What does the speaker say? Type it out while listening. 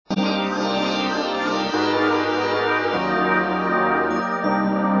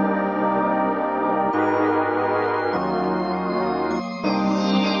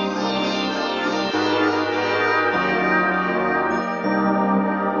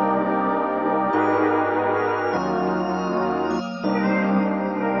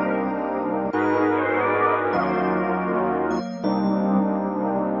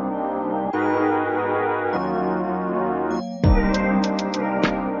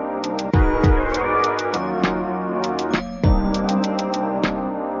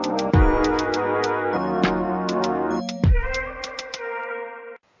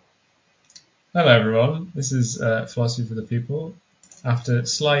everyone. This is Philosophy for the People. After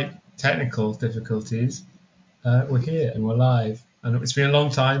slight technical difficulties, we're here and we're live. And it's been a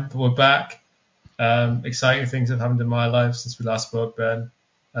long time, but we're back. Exciting things have happened in my life since we last spoke, Ben.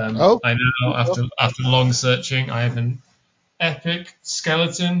 I know after long searching, I have an epic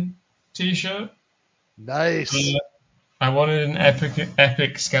skeleton T-shirt. Nice. I wanted an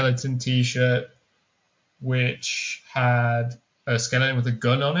epic skeleton T-shirt which had a skeleton with a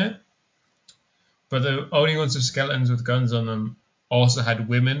gun on it. But the only ones with skeletons with guns on them also had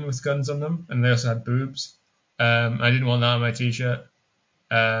women with guns on them, and they also had boobs. I didn't want that on my T-shirt,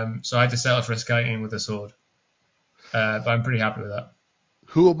 so I had to settle for a skeleton with a sword. But I'm pretty happy with that.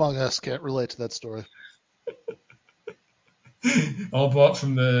 Who among us can't relate to that story? All bought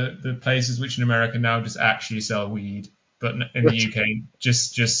from the places which in America now just actually sell weed, but in the UK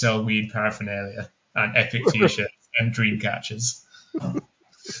just sell weed paraphernalia and epic T-shirts and dream catchers.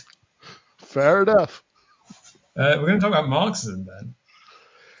 Fair enough. We're going to talk about Marxism then.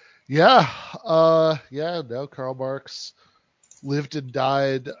 Yeah. Karl Marx lived and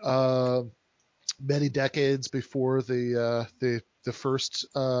died many decades before the first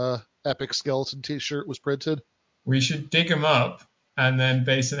epic skeleton T-shirt was printed. We should dig him up and then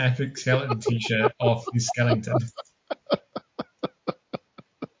base an epic skeleton T-shirt off his skeleton.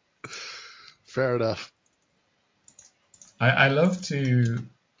 Fair enough. I love to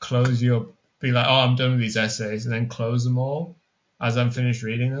close be like, oh, I'm done with these essays, and then close them all as I'm finished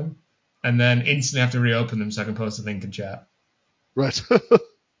reading them, and then instantly have to reopen them so I can post a link in chat. Right. But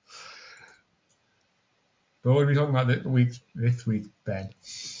what are we talking about this week, Ben?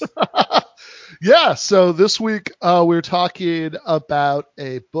 Yeah, so this week we're talking about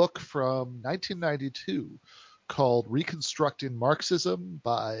a book from 1992 called Reconstructing Marxism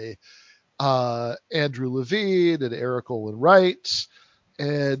by Andrew Levine and Eric Olin Wright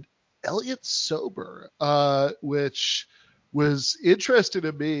and Elliot Sober, which was interesting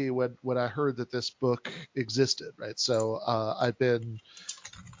to me when I heard that this book existed, right? So I've been,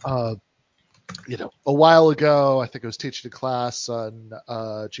 a while ago, I think I was teaching a class on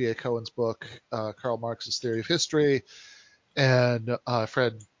G.A. Cohen's book, Karl Marx's Theory of History, and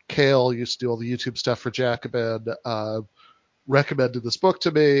Fred Kale used to do all the YouTube stuff for Jacobin, recommended this book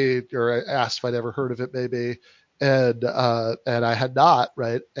to me, or asked if I'd ever heard of it, maybe, and I had not,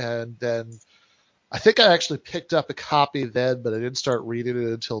 right? And then I think I actually picked up a copy then, but I didn't start reading it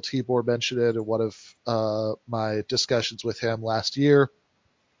until Tibor mentioned it in one of my discussions with him last year.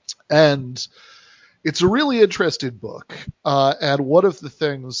 And it's a really interesting book. And one of the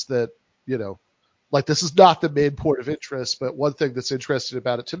things that, this is not the main point of interest, but one thing that's interesting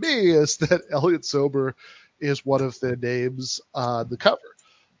about it to me is that Elliot Sober is one of the names on the cover.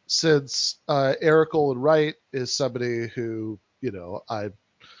 Since Eric Olin Wright is somebody who,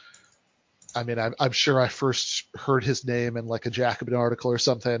 I'm sure I first heard his name in like a Jacobin article or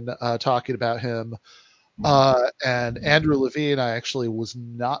something talking about him. And Andrew Levine, I actually was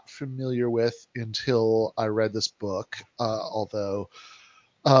not familiar with until I read this book, although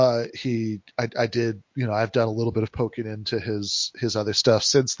I did, I've done a little bit of poking into his other stuff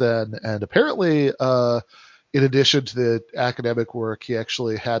since then. And apparently, in addition to the academic work, he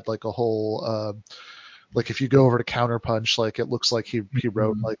actually had like a whole, if you go over to Counterpunch, like it looks like he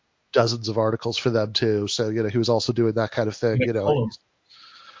wrote like dozens of articles for them too. So, he was also doing that kind of thing,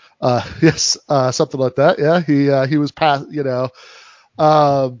 yes, something like that. Yeah. He was past,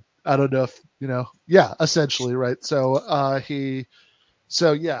 I don't know if, essentially. Right. So, he's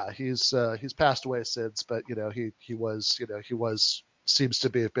passed away since, but, he was seems to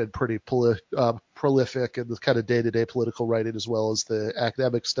have been pretty prolific in the kind of day-to-day political writing as well as the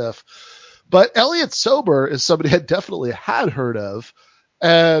academic stuff. But Elliot Sober is somebody I definitely had heard of.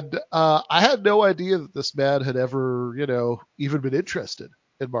 And I had no idea that this man had ever, even been interested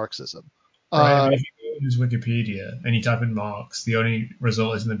in Marxism. Right, if you go to his Wikipedia and you type in Marx, the only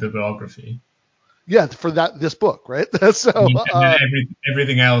result is in the bibliography. Yeah, for this book, right? So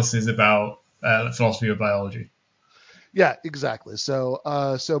everything else is about philosophy of biology. Yeah, exactly. So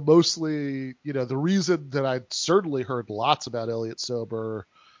mostly, the reason that I certainly heard lots about Elliot Sober,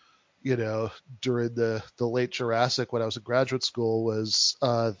 during the late Jurassic when I was in graduate school was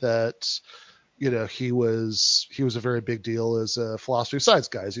that, he was a very big deal as a philosophy of science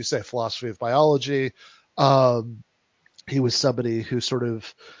guy, as you say, philosophy of biology. He was somebody who sort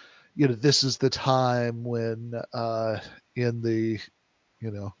of, this is the time when in the,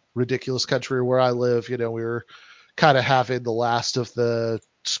 ridiculous country where I live, we were kind of having the last of the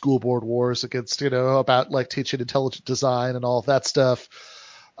school board wars against, about like teaching intelligent design and all of that stuff.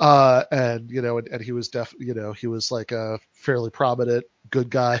 And he was he was like a fairly prominent good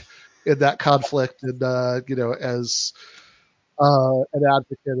guy in that conflict, and as an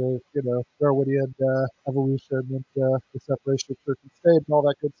advocate of Darwinian evolution and the separation of church and state and all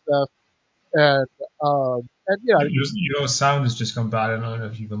that good stuff. And yeah, Your sound has just gone bad. I don't know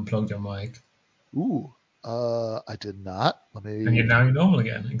if you've unplugged your mic. ooh, I did not. Let And me. you're now you're normal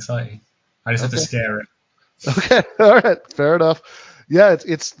again. Exciting. I just had to Okay, scare it. okay, all right, fair enough. Yeah,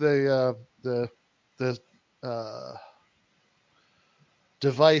 it's the uh,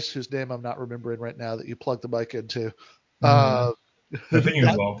 device whose name I'm not remembering right now that you plug the mic into. Uh, Uh, the thingy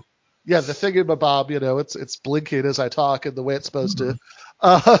that bob. Yeah, the thing in my bob, it's blinking as I talk and the way it's supposed to. Hmm.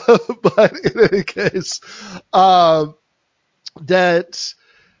 But in any case, that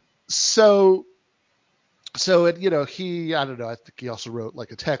so and he, I don't know, I think he also wrote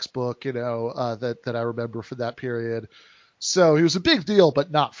like a textbook, that I remember from that period. So he was a big deal,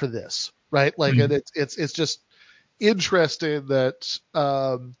 but not for this, right? Like, and Mm. it's just interesting that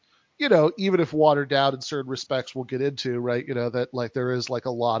even if watered down in certain respects, we'll get into, right? That like there is like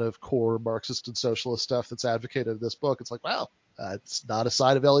a lot of core Marxist and socialist stuff that's advocated in this book. It's like, wow, it's not a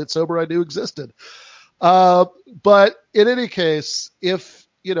side of Elliot Sober I knew existed. Uh, but in any case, if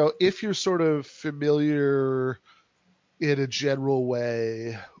you're sort of familiar in a general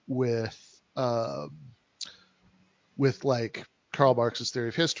way with um, like Karl Marx's Theory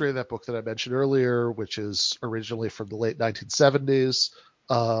of History, that book that I mentioned earlier, which is originally from the late 1970s.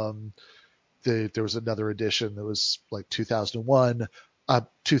 Um, there was another edition that was like 2001,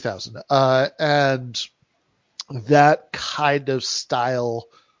 2000, and that kind of style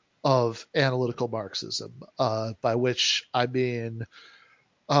of analytical Marxism, by which I mean,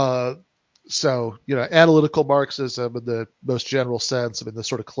 uh, analytical Marxism in the most general sense, I mean, the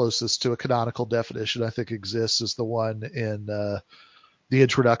sort of closest to a canonical definition I think exists is the one in the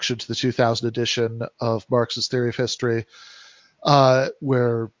introduction to the 2000 edition of Marx's Theory of History,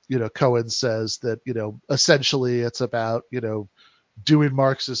 where Cohen says that essentially it's about doing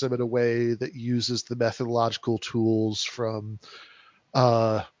Marxism in a way that uses the methodological tools from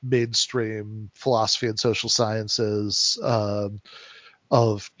mainstream philosophy and social sciences,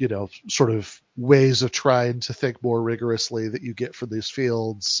 of sort of ways of trying to think more rigorously that you get from these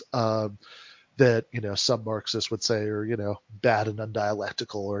fields, that some Marxists would say are bad and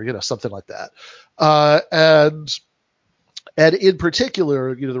undialectical, or something like that. And in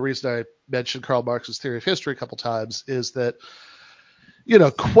particular, the reason I mentioned Karl Marx's Theory of History a couple times is that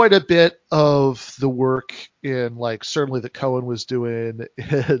quite a bit of the work in like certainly that Cohen was doing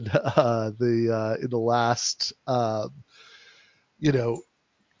in the last you know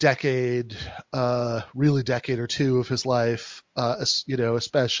decade, really decade or two of his life,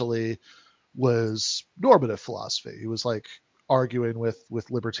 especially was normative philosophy. He was like arguing with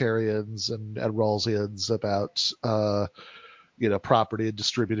libertarians and Rawlsians about property and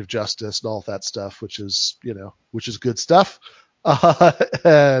distributive justice and all that stuff, which is good stuff.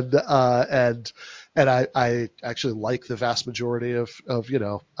 And I actually like the vast majority of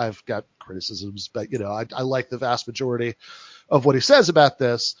I've got criticisms, but I like the vast majority of what he says about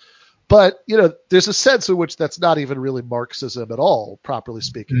this. But there's a sense in which that's not even really Marxism at all, properly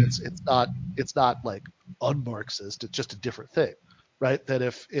speaking. Mm. It's not like un-Marxist. It's just a different thing, right? That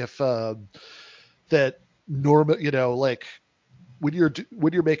if that norm, like when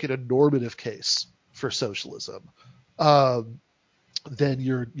you're making a normative case for socialism, um, then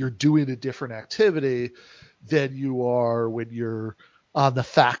you're doing a different activity than you are when you're on the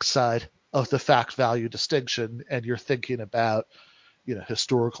fact side of the fact value distinction and you're thinking about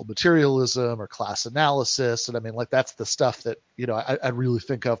historical materialism or class analysis. And I mean, like that's the stuff that I really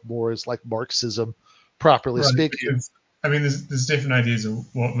think of more as like Marxism, properly Right. speaking. Because, I mean, there's different ideas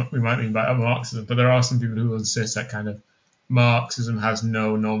of what we might mean by Marxism, but there are some people who will insist that kind of Marxism has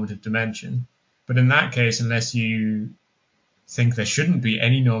no normative dimension. But in that case, unless you think there shouldn't be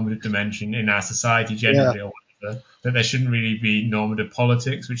any normative dimension in our society Yeah, generally or whatever, that there shouldn't really be normative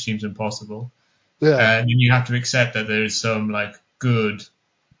politics, which seems impossible. yeah, And then you have to accept that there is some like good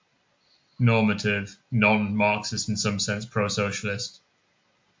normative, non-Marxist in some sense, pro-socialist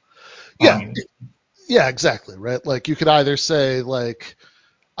yeah, argument. yeah, exactly. Right. Like you could either say like,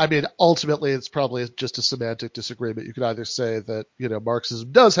 I mean, ultimately, it's probably just a semantic disagreement. You could either say that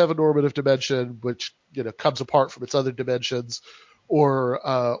Marxism does have a normative dimension, which comes apart from its other dimensions, or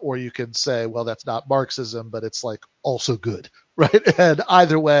you can say, well, that's not Marxism, but it's like also good, right? And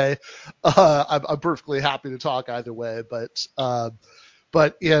either way, I'm perfectly happy to talk either way. But the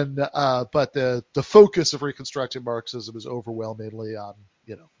focus of reconstructing Marxism is overwhelmingly on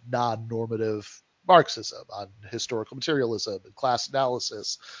non-normative Marxism, on historical materialism and class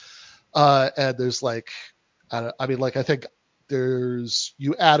analysis. And there's like, I mean, like I think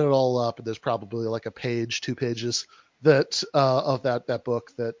you add it all up, and there's probably like a page, 2 pages that of that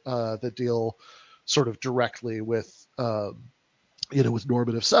book that deal sort of directly with with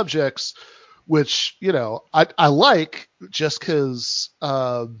normative subjects, which I like, just because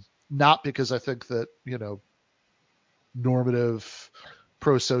not because I think that normative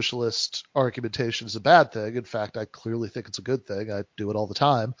pro-socialist argumentation is a bad thing. In fact, I clearly think it's a good thing. I do it all the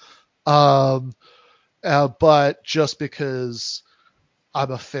time. But just because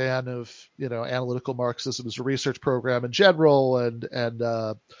I'm a fan of analytical Marxism as a research program in general, and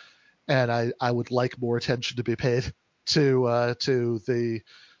I would like more attention to be paid to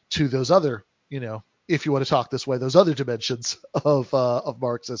those other, if you want to talk this way, those other dimensions of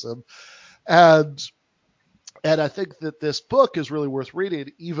Marxism. And I think that this book is really worth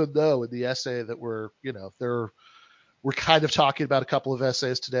reading, even though in the essay that we're kind of talking about a couple of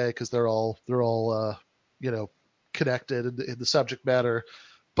essays today, because they're all connected in the subject matter.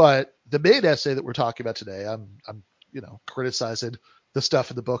 But the main essay that we're talking about today, I'm criticizing the stuff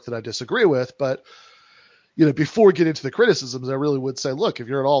in the book that I disagree with. But before getting to the criticisms, I really would say, look, if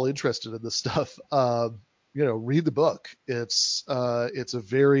you're at all interested in this stuff, read the book. It's a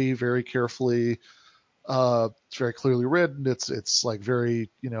very, very carefully, it's very clearly written. It's like very,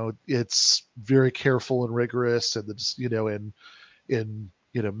 it's very careful and rigorous, and in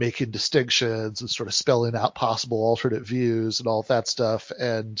making distinctions and sort of spelling out possible alternate views and all of that stuff.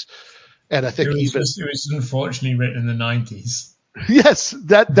 And I think it was unfortunately written in the 90s. Yes,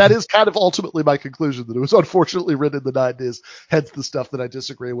 that is kind of ultimately my conclusion, that it was unfortunately written in the 90s, hence the stuff that I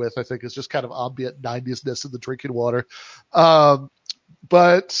disagree with. I think it's just kind of ambient 90s-ness in the drinking water. But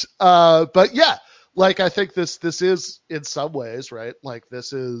yeah, like, I think this is in some ways, right? Like,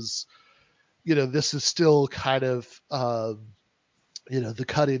 this is still kind of, the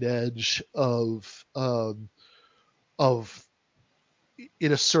cutting edge of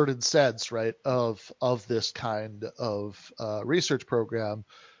in a certain sense, right, of this kind of research program,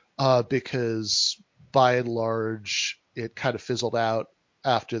 because by and large it kind of fizzled out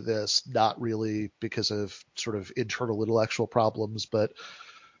after this, not really because of sort of internal intellectual problems, but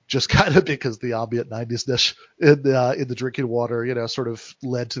just kind of because the ambient 90s-ness in the drinking water, sort of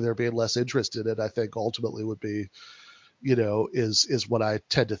led to there being less interest in it. I think ultimately would be, is what I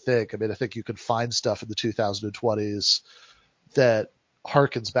tend to think. I mean, I think you can find stuff in the 2020s that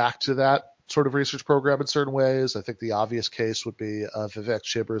harkens back to that sort of research program in certain ways. I think the obvious case would be Vivek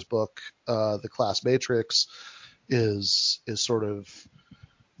Chibber's book, The Class Matrix, is sort of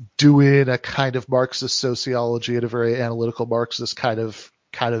doing a kind of Marxist sociology in a very analytical Marxist kind of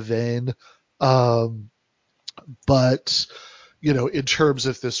vein. But in terms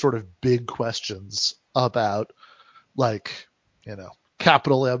of this sort of big questions about, like,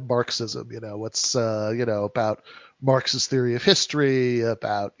 capital M Marxism, what's about Marx's theory of history,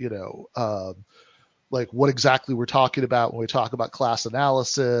 about like what exactly we're talking about when we talk about class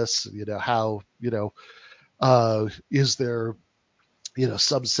analysis, how is there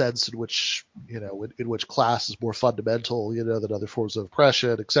some sense in which in which class is more fundamental than other forms of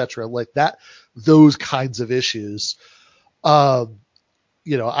oppression, etc., like that, those kinds of issues. I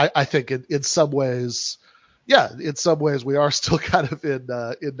think in some ways, in some ways we are still kind of in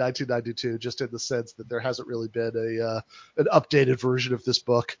 1992, just in the sense that there hasn't really been an updated version of this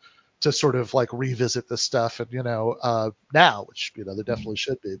book to sort of like revisit this stuff, and now, which there definitely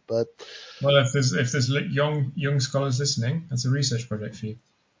should be. But well, if there's young scholars listening, that's a research project for you.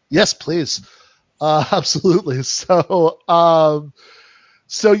 Yes, please, absolutely. So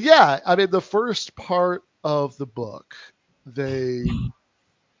yeah, I mean, the first part of the book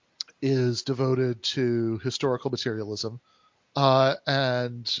is devoted to historical materialism,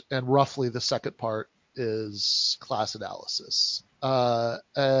 and roughly the second part is class analysis.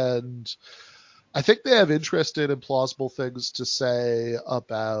 And I think they have interesting and plausible things to say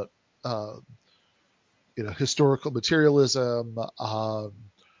about historical materialism.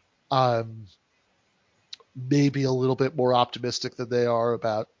 I'm maybe a little bit more optimistic than they are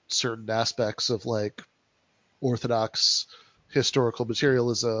about certain aspects of like orthodox historical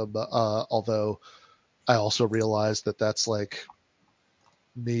materialism, although I also realize that that's like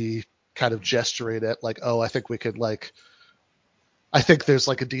me kind of gesturing at like, oh, I think we could like, I think there's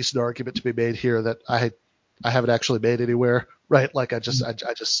like a decent argument to be made here that I haven't actually made anywhere, right? Like I just I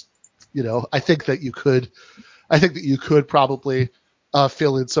think that you could probably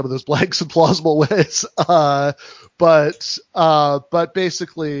fill in some of those blanks in plausible ways, but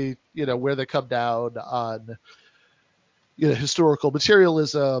basically, where they come down on historical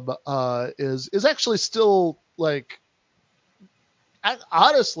materialism is actually still like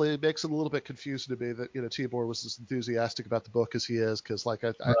honestly, it makes it a little bit confusing to me that Tibor was as enthusiastic about the book as he is, because like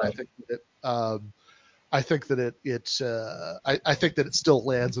I Right. think that I think that I think that it still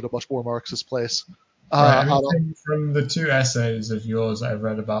lands in a much more Marxist place. Right. I On mean, from the two essays of yours I've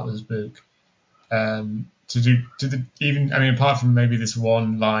read about this book, to the even, I mean, apart from maybe this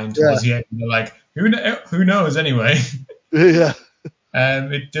one line yeah, towards the end, you're like, who knows anyway. yeah.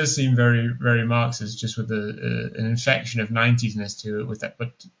 It does seem very, very Marxist, just with an infection of 90s-ness to it, with that,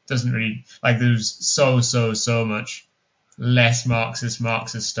 but doesn't really, like, there's so much less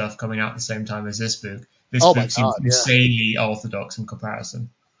Marxist stuff coming out at the same time as this book. This Oh my book seems God, yeah, insanely orthodox in comparison.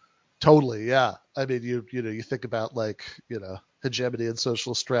 totally, yeah. I mean, you think about like hegemony and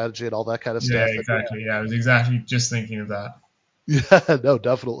social strategy and all that kind of Yeah, stuff, and exactly. Yeah, I was exactly just thinking of that. yeah, no,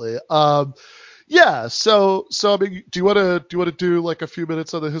 definitely. Yeah. So I mean, do you want to do like a few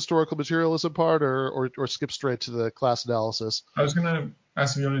minutes on the historical materialism part, or skip straight to the class analysis? I was going to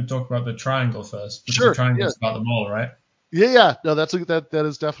ask if you wanted to talk about the triangle first, because the Sure. Yeah. triangle's about them all, right? Yeah. No, that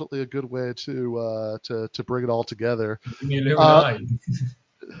is definitely a good way to bring it all together. The Uh, Illuminati.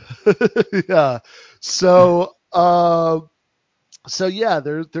 yeah. So so yeah,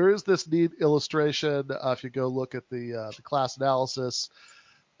 there is this neat illustration. If you go look at the class analysis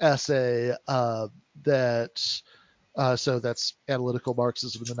essay, that so that's Analytical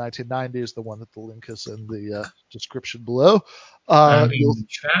Marxism in the 1990s, the one that the link is in the description below. You'll In the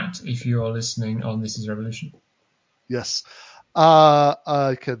chat, if you're listening on This Is Revolution. Yes,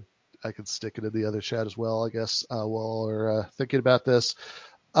 I could stick it in the other chat as well, I guess, while we're thinking about this.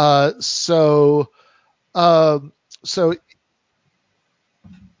 So um, so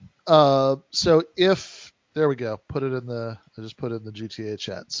so if there we go, I just put it in the GTA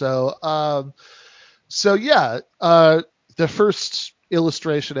chat. So yeah, the first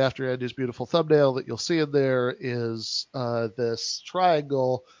illustration after Andy's beautiful thumbnail that you'll see in there is this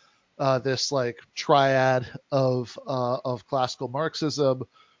triangle, this like triad of classical Marxism,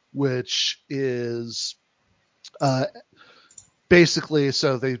 which is basically,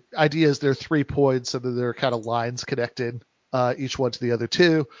 so the idea is there are 3 points and then there are kind of lines connecting each one to the other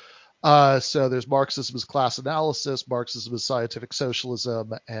two. So there's Marxism as class analysis, Marxism as scientific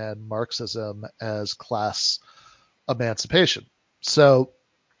socialism, and Marxism as class emancipation. So,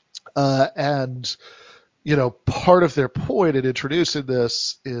 and part of their point in introducing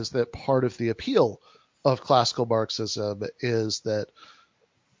this is that part of the appeal of classical Marxism is that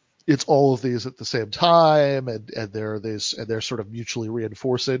it's all of these at the same time, and they're sort of mutually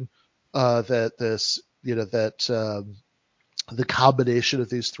reinforcing. That this, that the combination of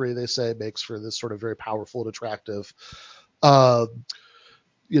these three, they say, makes for this sort of very powerful and attractive, um,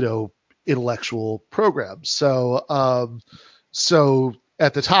 intellectual program. So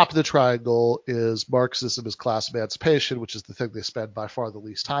at the top of the triangle is Marxism as class emancipation, which is the thing they spend by far the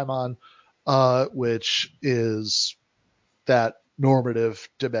least time on, which is that normative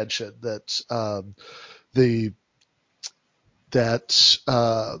dimension that the that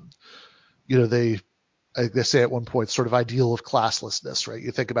they say at one point sort of ideal of classlessness, right?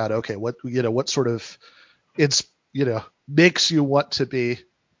 You think about, okay, what sort of it's makes you want to be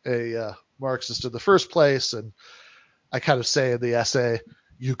a Marxist in the first place. And I kind of say in the essay,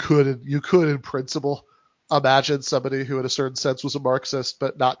 you could in principle imagine somebody who in a certain sense was a Marxist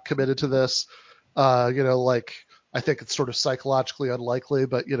but not committed to this. Like, I think it's sort of psychologically unlikely,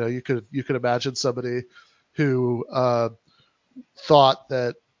 but you could imagine somebody who thought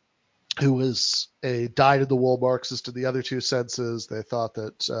that who was a dyed-in-the-wool Marxist in the other two senses. They thought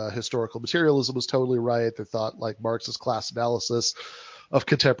that historical materialism was totally right. They thought like Marxist class analysis of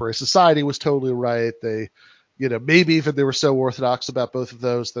contemporary society was totally right. They, maybe even they were so orthodox about both of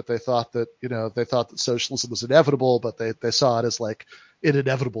those that they thought that socialism was inevitable, but they saw it as like an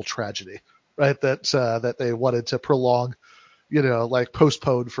inevitable tragedy, right? That they wanted to prolong, like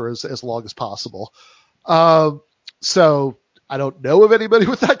postpone for as long as possible. So I don't know of anybody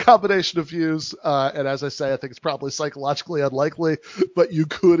with that combination of views, and as I say, I think it's probably psychologically unlikely, but you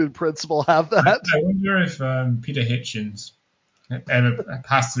could, in principle, have that. I wonder if Peter Hitchens ever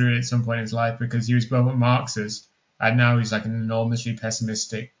passed through it at some point in his life, because he was both a Marxist and now he's like an enormously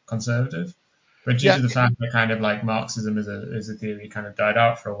pessimistic conservative. But due Yeah, to the fact that kind of like Marxism as a theory kind of died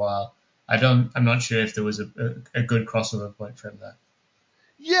out for a while, I'm not sure if there was a good crossover point for him there.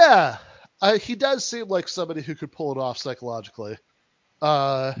 yeah. He does seem like somebody who could pull it off psychologically,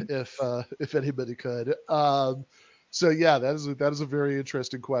 if anybody could. So yeah, that is a very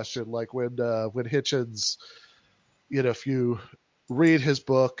interesting question. Like when Hitchens, if you read his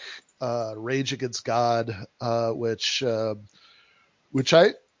book, Rage Against God, which I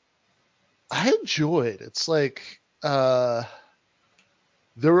enjoyed. It's like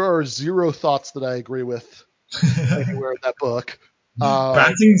there are zero thoughts that I agree with anywhere in that book.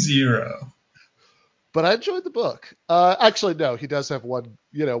 Batting zero. But I enjoyed the book. Actually, no, he does have one,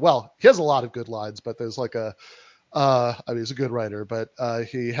 well, he has a lot of good lines, but there's like he's a good writer, but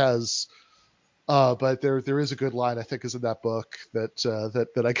he has, but there is a good line I think is in that book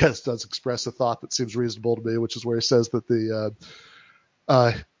that I guess does express a thought that seems reasonable to me, which is where he says that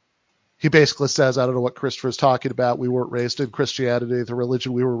he basically says, I don't know what Christopher's talking about. We weren't raised in Christianity. The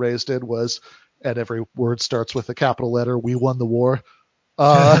religion we were raised in was, and every word starts with a capital letter, we won the war.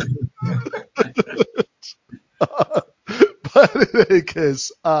 But in any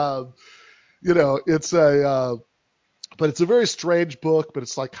case, but it's a very strange book, but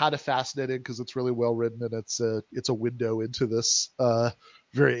it's like kind of fascinating because it's really well written and it's a window into this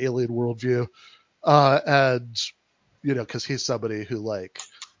very alien worldview. And because he's somebody who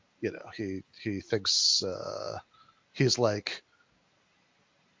he thinks he's like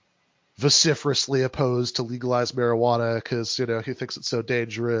vociferously opposed to legalized marijuana because he thinks it's so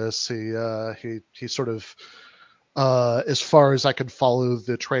dangerous. He sort of as far as I can follow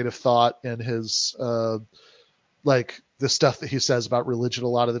the train of thought in his the stuff that he says about religion a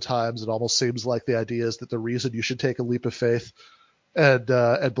lot of the times, it almost seems like the idea is that the reason you should take a leap of faith and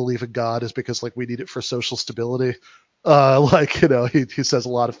believe in God is because we need it for social stability. He says a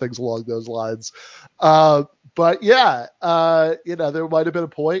lot of things along those lines. But yeah, there might have been a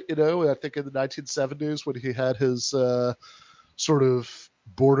point, I think in the 1970s when he had his sort of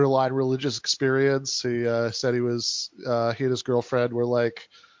borderline religious experience. He said he and his girlfriend were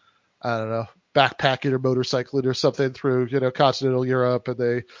I don't know, backpacking or motorcycling or something through, continental Europe, and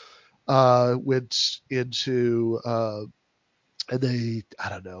they went into and they, I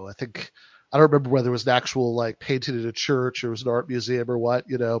don't know, I don't remember whether it was an actual painting in a church or it was an art museum or what,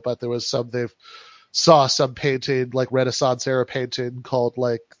 but there was they saw some painting, Renaissance era painting called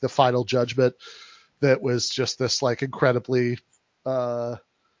The Final Judgment, that was just this incredibly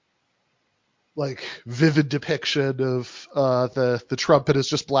vivid depiction of the trumpet is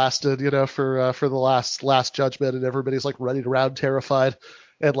just blasted, for the last judgment, and everybody's running around terrified,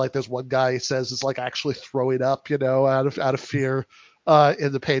 and there's one guy he says is actually throwing up, out of fear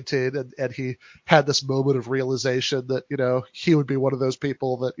in the painting, and he had this moment of realization that he would be one of those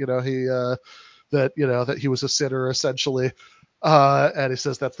people that that he was a sinner essentially, and he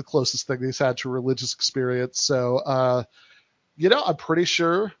says that's the closest thing he's had to a religious experience. So I'm pretty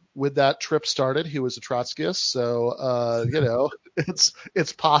sure when that trip started, he was a Trotskyist. So,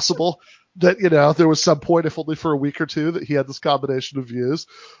 it's possible that, there was some point, if only for a week or two, that he had this combination of views.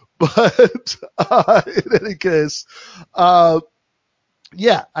 But in any case,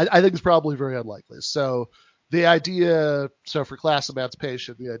 yeah, I think it's probably very unlikely. So the idea, for class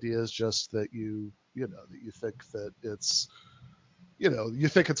emancipation, the idea is just that you think that it's, you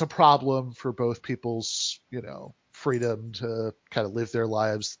think it's a problem for both people's, freedom to kind of live their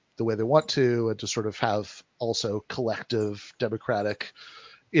lives the way they want to, and to sort of have also collective democratic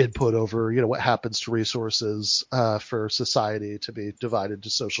input over, what happens to resources for society to be divided into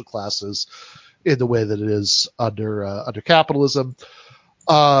social classes in the way that it is under capitalism.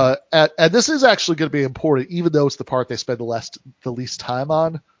 And this is actually going to be important, even though it's the part they spend the least time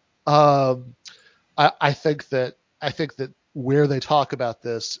on. I think that where they talk about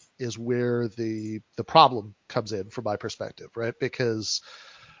this is where the problem comes in from my perspective, right? Because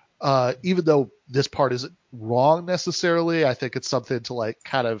even though this part isn't wrong necessarily, I think it's something to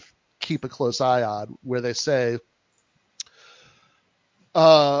kind of keep a close eye on, where they say,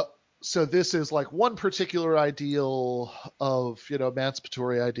 so this is one particular ideal of,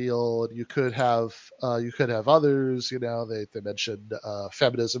 emancipatory ideal, and you could have others, they mentioned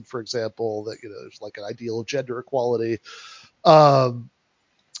feminism, for example, that, there's an ideal of gender equality. And,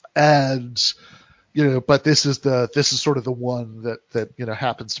 but this is sort of the one that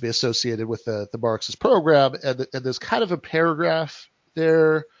happens to be associated with the Marxist program. And there's kind of a paragraph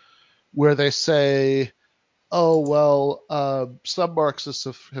there where they say, oh, well, some Marxists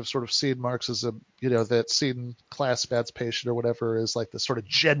have sort of seen Marxism, that seen class emancipation or whatever is the sort of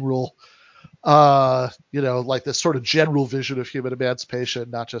general, this sort of general vision of human emancipation,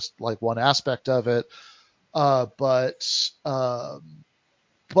 not just one aspect of it. But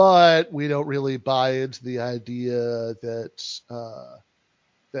we don't really buy into the idea that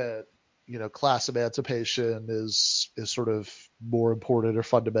class emancipation is sort of more important or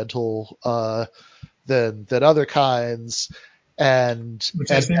fundamental than other kinds, which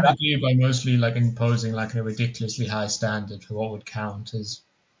they seem to do by mostly imposing a ridiculously high standard for what would count as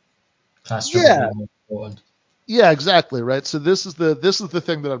class struggle being more important. Yeah, exactly, right. So this is the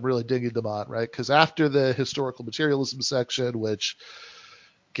thing that I'm really digging them on, right? Because after the historical materialism section, which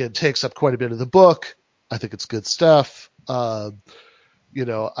again, takes up quite a bit of the book. I think it's good stuff. I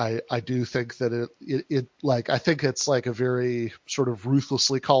do think that it like, I think it's like a very sort of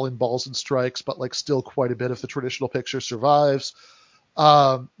ruthlessly calling balls and strikes, but like still quite a bit of the traditional picture survives.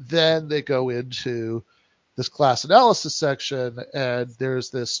 Then they go into this class analysis section, and there's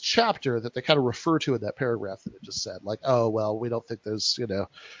this chapter that they kind of refer to in that paragraph that it just said, like, oh, well, we don't think there's,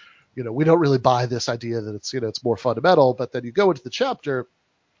 we don't really buy this idea that it's, it's more fundamental. But then you go into the chapter,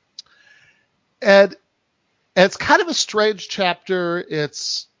 and it's kind of a strange chapter.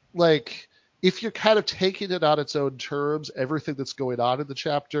 It's like, if you're kind of taking it on its own terms, everything that's going on in the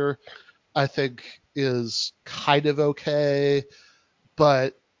chapter, I think, is kind of okay.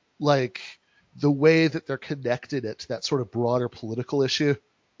 But like, the way that they're connected it to that sort of broader political issue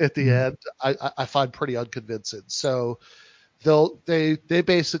at the end, I find pretty unconvincing. So they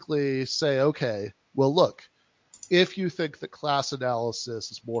basically say, okay, well, look, if you think that class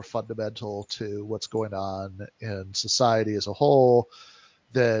analysis is more fundamental to what's going on in society as a whole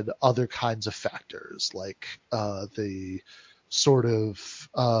than other kinds of factors, like the sort of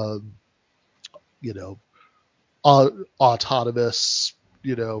autonomous,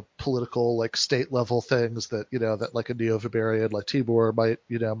 political, like state level things that, that like a neo-Weberian like Tibor might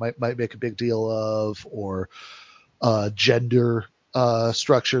make a big deal of, or gender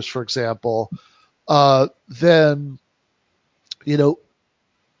structures, for example, then,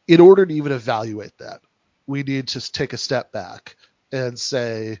 in order to even evaluate that, we need to take a step back and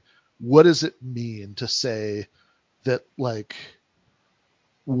say, what does it mean to say that, like,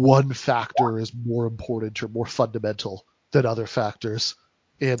 one factor is more important or more fundamental than other factors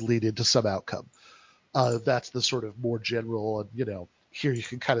and lead into some outcome? That's the sort of more general, and, here you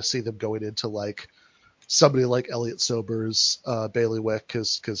can kind of see them going into like somebody like Elliot Sober's bailiwick,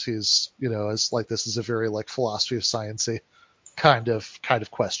 because he's, is like, this is a very like philosophy of sciencey kind of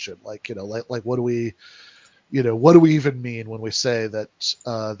question, like, like what do we even mean when we say that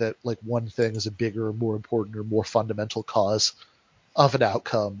that like one thing is a bigger or more important or more fundamental cause of an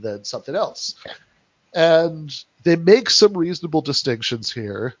outcome than something else? And they make some reasonable distinctions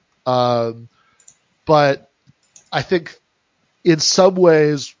here, but I think in some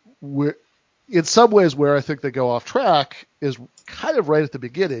ways where I think they go off track is kind of right at the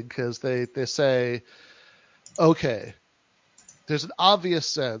beginning, because they say, okay, there's an obvious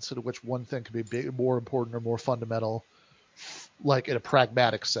sense in which one thing can be more important or more fundamental, like in a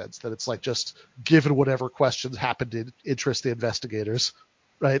pragmatic sense, that it's like, just given whatever questions happen to interest the investigators,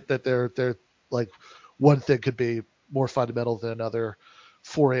 right? That they're like, one thing could be more fundamental than another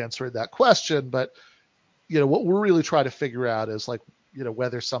for answering that question. But what we're really trying to figure out is like,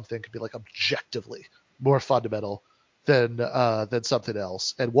 whether something could be like objectively more fundamental than something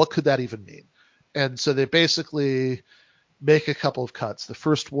else, and what could that even mean? And so they basically make a couple of cuts. The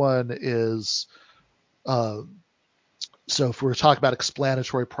first one is, so if we're talking about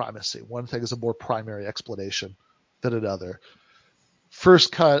explanatory primacy, one thing is a more primary explanation than another.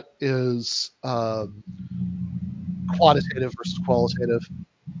 First cut is quantitative versus qualitative,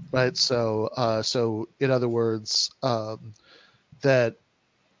 right? So in other words, that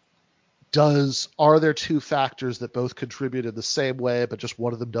are there two factors that both contribute in the same way, but just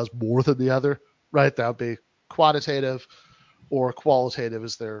one of them does more than the other, right? That would be quantitative. Or qualitative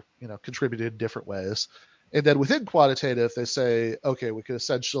is they're, contributed in different ways. And then within quantitative, they say, okay, we can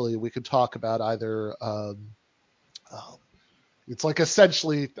talk about either, it's like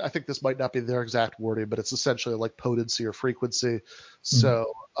essentially, I think this might not be their exact wording, but it's essentially like potency or frequency.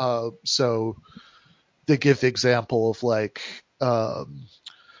 So, so they give the example of like,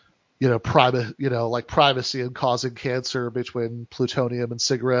 like primacy in causing cancer between plutonium and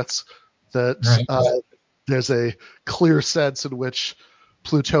cigarettes. That there's a clear sense in which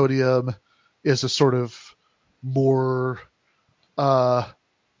plutonium is a sort of more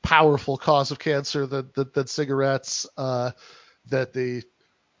powerful cause of cancer than cigarettes. That the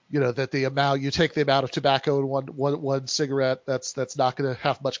amount you take, the amount of tobacco in one cigarette, that's not going to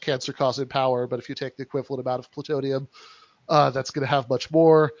have much cancer causing power. But if you take the equivalent amount of plutonium, that's going to have much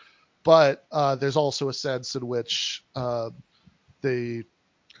more. But there's also a sense in which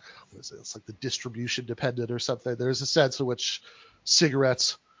it's like the distribution dependent or something. There's a sense in which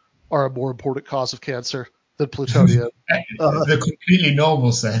cigarettes are a more important cause of cancer than plutonium. The completely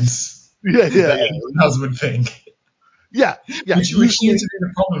normal sense Yeah. that anyone else would think. Yeah. Which seems to be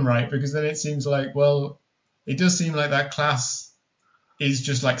the problem, right? Because then it seems like, well, it does seem like that class is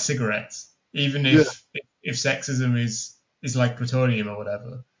just like cigarettes, even if sexism is like plutonium or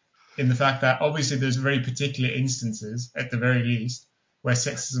whatever. In the fact that obviously there's very particular instances, at the very least, where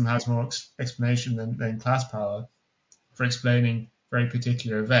sexism has more explanation than class power for explaining very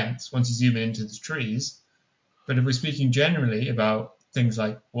particular events once you zoom into the trees. But if we're speaking generally about things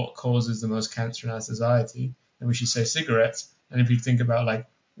like what causes the most cancer in our society, then we should say cigarettes. And if you think about like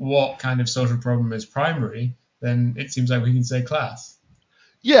what kind of social problem is primary, then it seems like we can say class.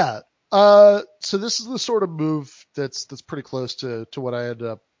 Yeah. So this is the sort of move that's pretty close to what I end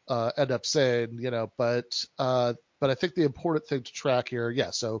up saying, but I think the important thing to track here, yeah.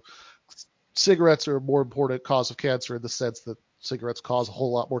 So cigarettes are a more important cause of cancer in the sense that cigarettes cause a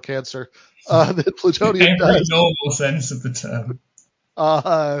whole lot more cancer than plutonium Every does. normal sense of the term.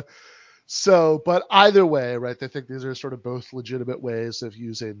 Uh, but either way, right? I think these are sort of both legitimate ways of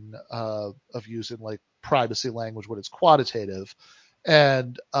using like privacy language when it's quantitative,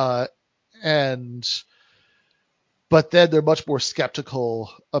 and and but then they're much more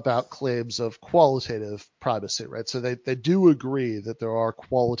skeptical about claims of qualitative privacy, right? So they do agree that there are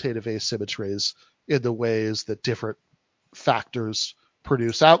qualitative asymmetries in the ways that different factors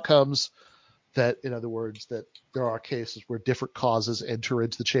produce outcomes. That, in other words, that there are cases where different causes enter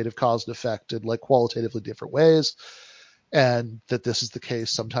into the chain of cause and effect in like qualitatively different ways, and that this is the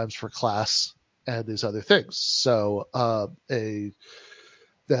case sometimes for class and these other things. So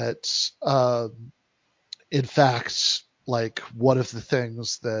in fact, like one of the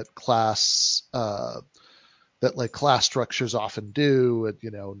things that class structures often do,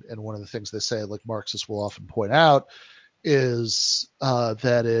 and one of the things they say, like Marxists will often point out, is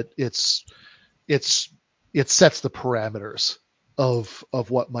that it sets the parameters of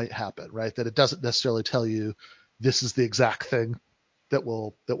what might happen, right? That it doesn't necessarily tell you this is the exact thing that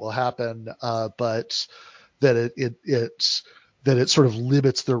will happen, but that it sort of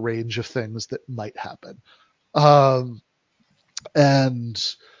limits the range of things that might happen. And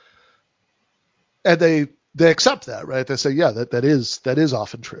they accept that, right? They say, yeah, that is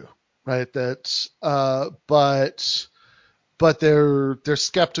often true, right? But they're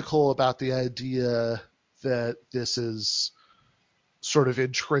skeptical about the idea that this is sort of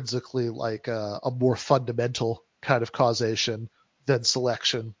intrinsically like a more fundamental kind of causation than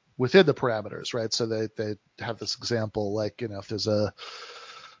selection within the parameters, right? So they have this example, like, if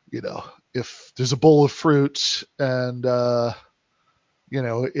there's a bowl of fruit and it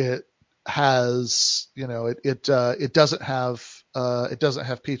has, it doesn't have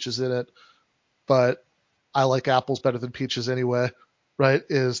peaches in it, but I like apples better than peaches anyway, right?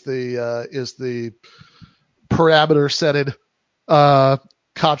 Is the parameter setting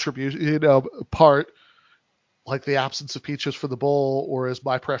contribution, part like the absence of peaches for the bowl, or is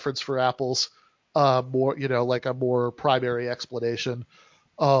my preference for apples more, like a more primary explanation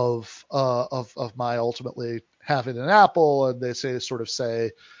of my ultimately having an apple? And they sort of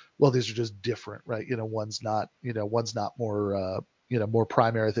say, well, these are just different, right? One's not more more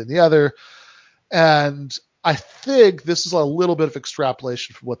primary than the other. And I think this is a little bit of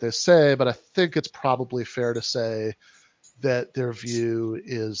extrapolation from what they say, but I think it's probably fair to say that their view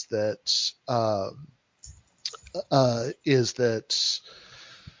is that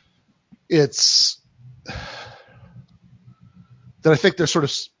it's that I think they're sort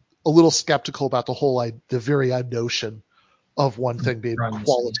of a little skeptical about the very notion of one thing being Primacy.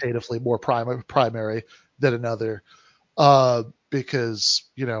 qualitatively more primary than another, because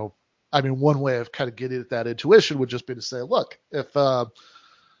I mean, one way of kind of getting at that intuition would just be to say, look, if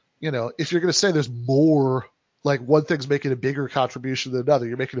if you're going to say there's more, like one thing's making a bigger contribution than another,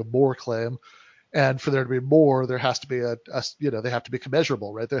 you're making a more claim. And for there to be more, there has to be they have to be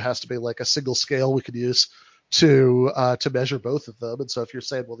commensurable, right? There has to be like a single scale we could use to measure both of them. And so if you're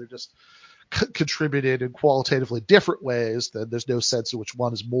saying, well, they're just contributed in qualitatively different ways, then there's no sense in which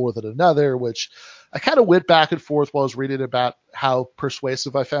one is more than another, which I kind of went back and forth while I was reading about how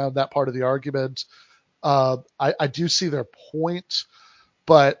persuasive I found that part of the argument. I do see their point,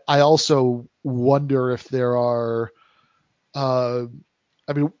 but I also wonder if there are, I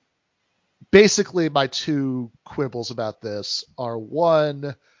mean, basically my two quibbles about this are,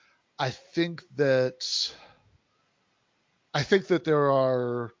 one, I think that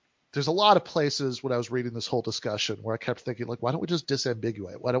there's a lot of places when I was reading this whole discussion where I kept thinking, like, why don't we just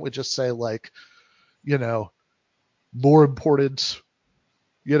disambiguate? Why don't we just say, like, more important,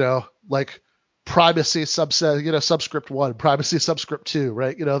 like primacy subset, subscript 1, primacy subscript 2,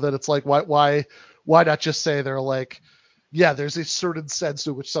 right? That it's like, why not just say they're like, yeah, there's a certain sense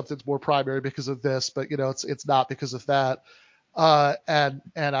in which something's more primary because of this, but it's not because of that. And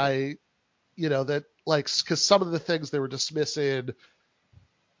I, that, like, because some of the things they were dismissing,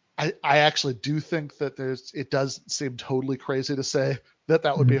 I actually do think that it does seem totally crazy to say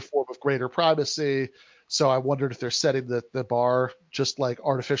that would be a form of greater privacy. So I wondered if they're setting the bar just like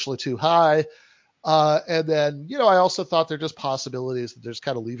artificially too high. And then, I also thought they're just possibilities that they're just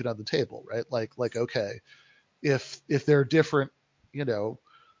kind of leaving on the table, right? Like, okay, if there are different,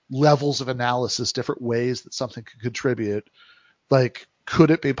 levels of analysis, different ways that something could contribute, like, could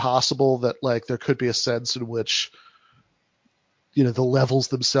it be possible that like there could be a sense in which, the levels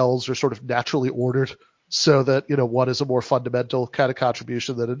themselves are sort of naturally ordered so that, one is a more fundamental kind of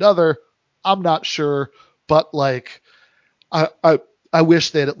contribution than another? I'm not sure, but like, I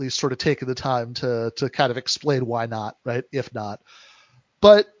wish they'd at least sort of taken the time to kind of explain why not, right? If not.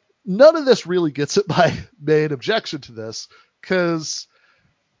 But none of this really gets at my main objection to this, because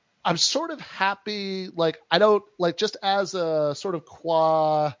I'm sort of happy, like, I don't, like, just as a sort of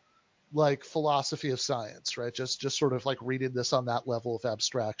like, philosophy of science, right? Just sort of like reading this on that level of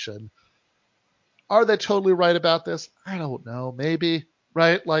abstraction. Are they totally right about this? I don't know. Maybe,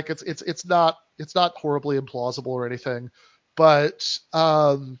 right? Like, it's not horribly implausible or anything, but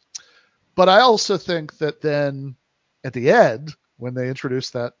I also think that then at the end, when they introduce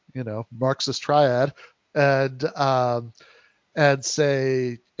that, Marxist triad, and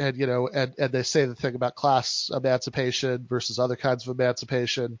say, and they say the thing about class emancipation versus other kinds of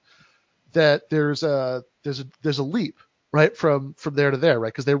emancipation, that there's a leap, right, from there to there,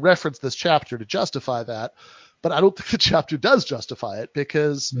 right? Because they reference this chapter to justify that, but I don't think the chapter does justify it,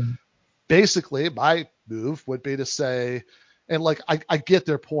 because basically my move would be to say, and like, I get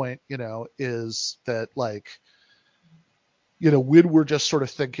their point, is that like, when we're just sort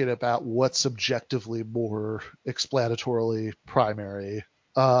of thinking about what's objectively more explanatorily primary,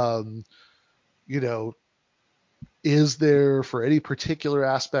 you know, is there, for any particular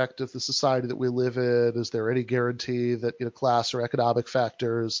aspect of the society that we live in, is there any guarantee that, class or economic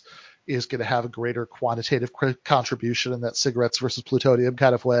factors is going to have a greater quantitative contribution in that cigarettes versus plutonium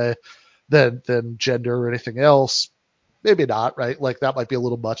kind of way than gender or anything else? Maybe not, right? Like, that might be a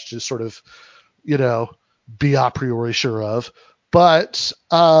little much to sort of, be a priori sure of. But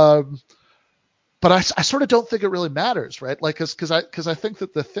I sort of don't think it really matters, right? Like, because I think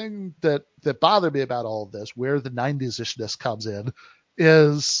that the thing that bothered me about all of this, where the 90s-ishness comes in,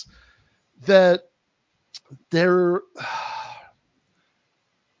 is that there,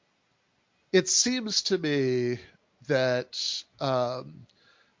 it seems to me that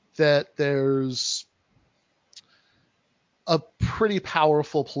that there's a pretty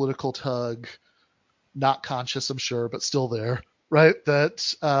powerful political tug, not conscious, I'm sure, but still there, right?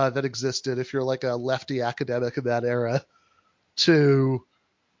 That existed, if you're like a lefty academic in that era, to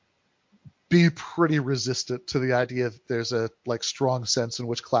be pretty resistant to the idea that there's a like strong sense in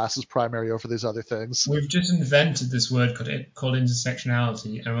which class is primary over these other things. We've just invented this word called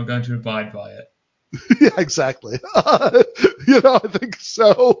intersectionality, and we're going to abide by it. Yeah, exactly. I think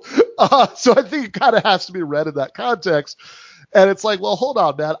so. So I think it kind of has to be read in that context. And it's like, well, hold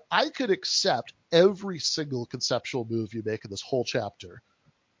on, man. I could accept every single conceptual move you make in this whole chapter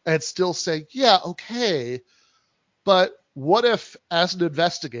and still say, yeah, okay. But what if, as an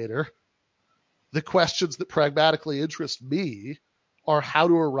investigator, the questions that pragmatically interest me are how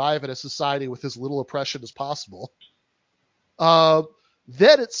to arrive at a society with as little oppression as possible?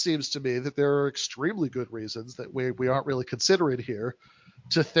 Then it seems to me that there are extremely good reasons that we aren't really considering here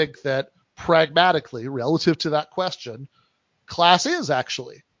to think that pragmatically, relative to that question, class is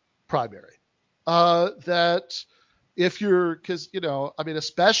actually primary. That if you're, because,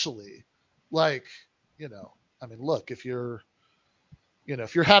 especially like, look, if you're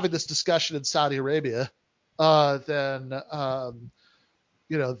having this discussion in Saudi Arabia, then, I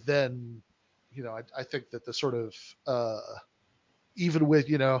think that the sort of, even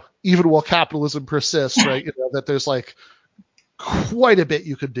while capitalism persists, right, that there's like quite a bit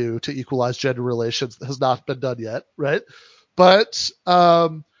you could do to equalize gender relations that has not been done yet, right? But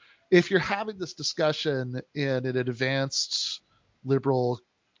if you're having this discussion in an advanced liberal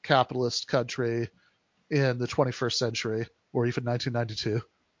capitalist country in the 21st century, or even 1992,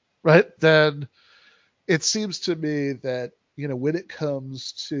 right, then it seems to me that, when it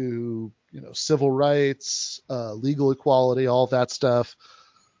comes to, civil rights, legal equality, all that stuff,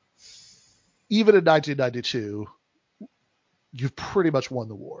 even in 1992, you've pretty much won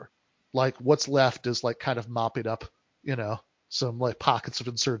the war. Like, what's left is like kind of mopping up, some like pockets of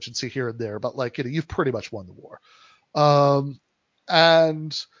insurgency here and there, but like, you've pretty much won the war.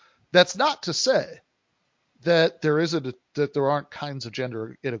 And that's not to say that there aren't kinds of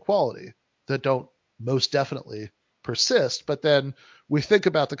gender inequality that don't most definitely persist. But then we think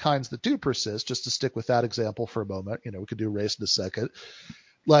about the kinds that do persist, just to stick with that example for a moment, we could do race in a second.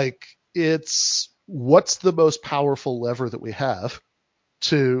 Like, it's what's the most powerful lever that we have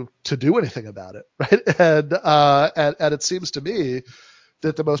to do anything about it, right? And it seems to me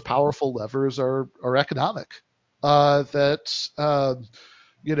that the most powerful levers are economic.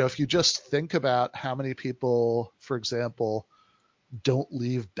 If you just think about how many people, for example, don't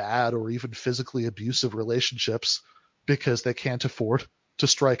leave bad or even physically abusive relationships because they can't afford to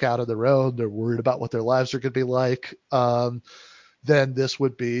strike out on their own, they're worried about what their lives are going to be like. Then this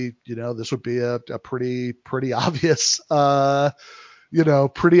would be a pretty obvious,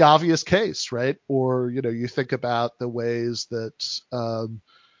 pretty obvious case, right? Or, you think about the ways that,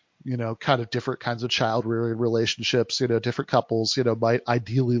 kind of different kinds of child rearing relationships, different couples, might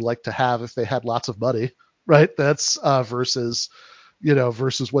ideally like to have if they had lots of money, right? That's versus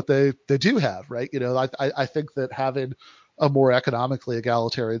what they do have, right? I think that having a more economically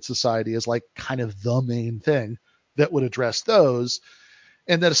egalitarian society is like kind of the main thing that would address those.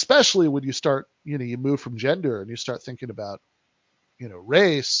 And then especially when you start, you move from gender and you start thinking about,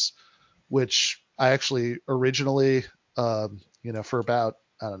 race, which I actually originally, for about,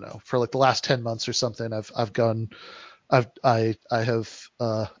 I don't know, for like the last 10 months or something, I've been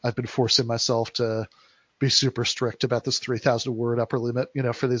forcing myself to be super strict about this 3,000 word upper limit,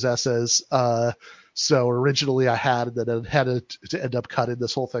 for these essays. So originally I had, and then I had to end up cutting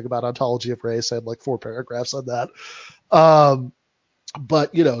this whole thing about ontology of race. I had like 4 paragraphs on that.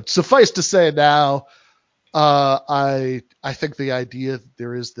 But suffice to say now, I think the idea that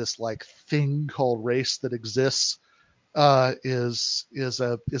there is this like thing called race that exists is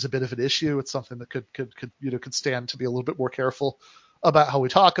a bit of an issue. It's something that could stand to be a little bit more careful about how we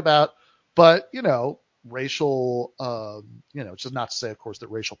talk about. But racial, it's just not to say, of course, that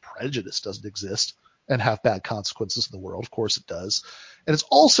racial prejudice doesn't exist and have bad consequences in the world. Of course it does. And it's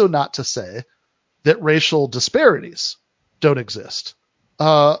also not to say that racial disparities don't exist.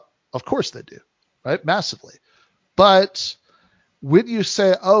 Of course they do, right? Massively. But when you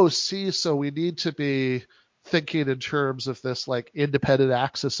say, so we need to be thinking in terms of this like independent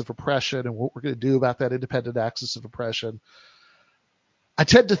axis of oppression and what we're going to do about that independent axis of oppression, I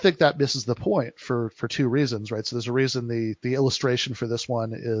tend to think that misses the point for 2 reasons, right? So there's a reason the illustration for this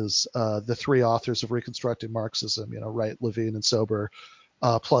one is the 3 authors of Reconstructing Marxism, Wright, Levine, and Sober,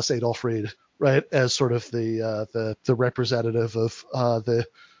 plus Adolf Reed, right, as sort of the representative of the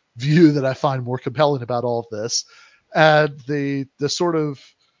view that I find more compelling about all of this. And the sort of,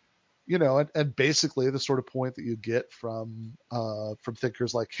 and basically the sort of point that you get from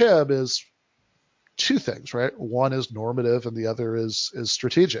thinkers like him is 2 things, right? One is normative and the other is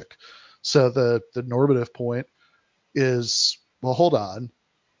strategic. So the normative point is, well, hold on.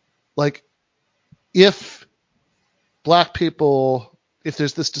 Like if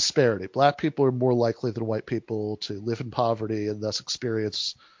there's this disparity, black people are more likely than white people to live in poverty and thus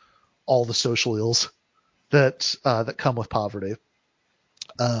experience all the social ills that come with poverty.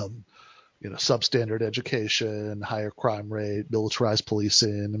 Substandard education, higher crime rate, militarized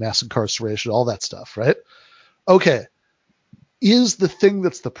policing, mass incarceration, all that stuff, right? Okay. Is the thing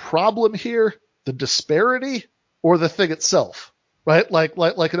that's the problem here the disparity or the thing itself, right? Like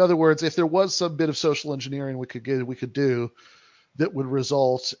in other words, if there was some bit of social engineering we could do that would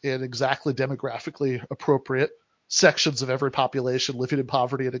result in exactly demographically appropriate sections of every population living in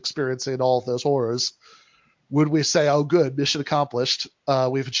poverty and experiencing all of those horrors, would we say, oh, good, mission accomplished,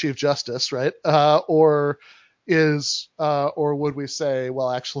 we've achieved justice, right? Or would we say, well,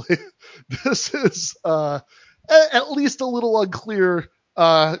 actually, this is at least a little unclear,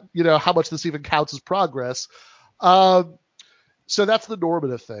 how much this even counts as progress. So that's the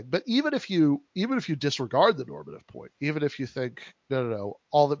normative thing. But even if you disregard the normative point, even if you think, no,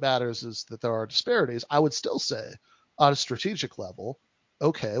 all that matters is that there are disparities, I would still say on a strategic level,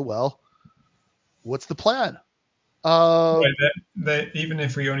 okay, well, what's the plan? Even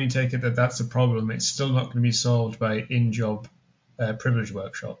if we only take it that that's a problem, it's still not going to be solved by in-job privilege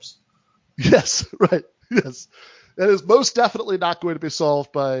workshops. Yes, right. Yes. That is most definitely not going to be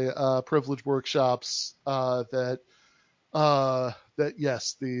solved by privilege workshops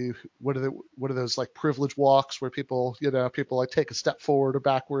yes, what are those like privilege walks where people like take a step forward or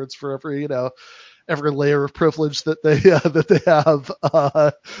backwards for every layer of privilege that they have.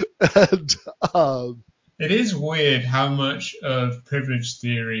 It is weird how much of privilege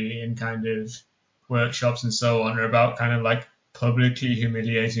theory and kind of workshops and so on are about kind of like publicly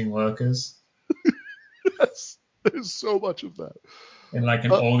humiliating workers. Yes, there's so much of that In like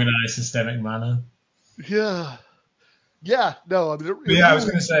an organized, systemic manner. Yeah. Yeah, no, I mean, really... I was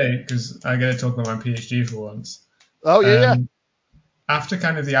going to say, because I get to talk about my PhD for once. Oh, yeah. After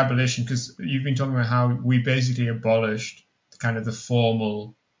kind of the abolition, because you've been talking about how we basically abolished kind of the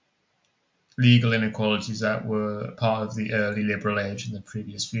formal legal inequalities that were part of the early liberal age and the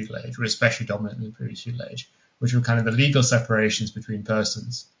previous feudal age, were especially dominant in the previous feudal age. which were kind of the legal separations between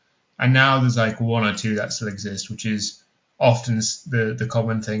persons. And now there's like one or two that still exist, which is often the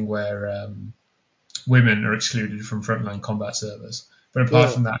common thing where women are excluded from frontline combat service. But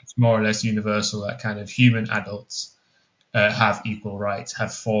apart from that, it's more or less universal that kind of human adults have equal rights,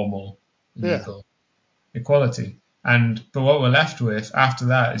 have formal legal equality. But what we're left with after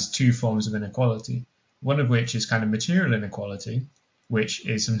that is two forms of inequality. One of which is kind of material inequality, which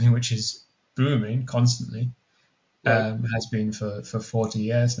is something which is booming constantly, has been for 40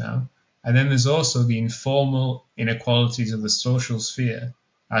 years now. And then there's also the informal inequalities of the social sphere,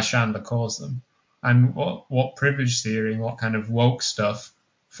 as Chandler calls them. And what privilege theory and what kind of woke stuff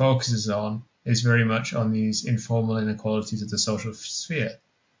focuses on is very much on these informal inequalities of the social sphere,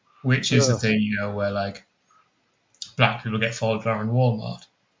 which is the thing, where like black people get followed around Walmart.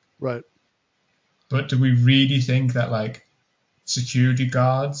 Right. But do we really think that like security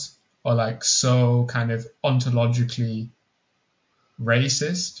guards are like so kind of ontologically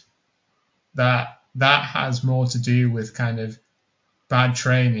racist that has more to do with kind of bad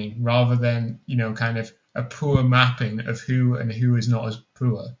training rather than, kind of a poor mapping of who and who is not as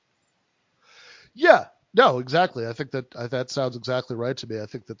poor? Yeah, no, exactly. I think that sounds exactly right to me. I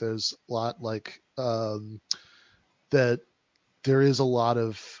think that there's a lot like that there is a lot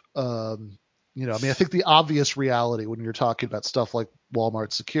of, I think the obvious reality when you're talking about stuff like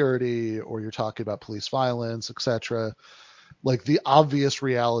Walmart security or you're talking about police violence, etc., like the obvious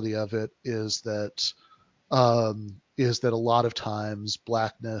reality of it is that a lot of times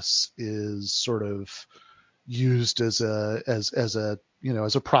blackness is sort of used as a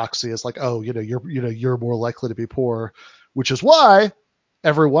proxy, as like, oh, you're more likely to be poor, which is why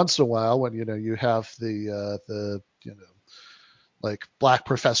every once in a while when you have the like black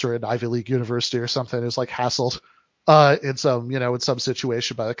professor in Ivy League university or something is like hassled in some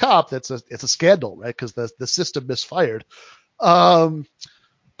situation by the cop, it's a scandal, right? Because the system misfired. But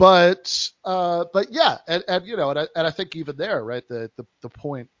yeah, and I think even there, right, the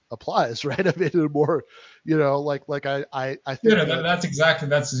point applies, right? I mean, in a more, I think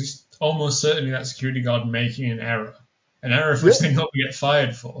that's almost certainly that security guard making an error for which they not get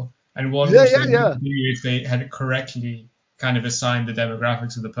fired for, and one which they wouldn't do if they had correctly kind of assigned the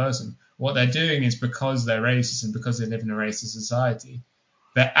demographics of the person. What they're doing is because they're racist and because they live in a racist society,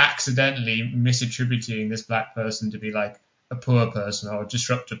 they're accidentally misattributing this black person to be like a poor person or a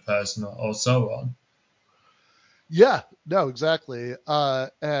disruptive person or so on. Yeah, no, exactly.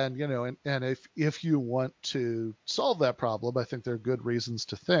 And if you want to solve that problem, I think there are good reasons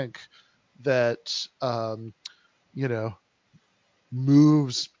to think that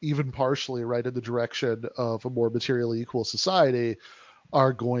moves even partially right in the direction of a more materially equal society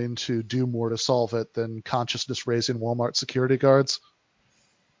are going to do more to solve it than consciousness raising Walmart security guards.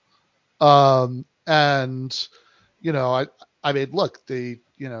 And I mean, look,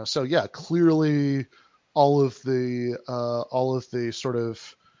 so yeah, clearly all of the sort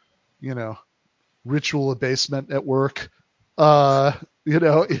of, ritual abasement at work, is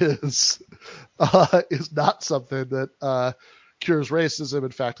not something that cures racism.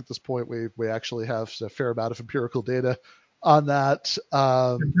 In fact, at this point, we actually have a fair amount of empirical data on that.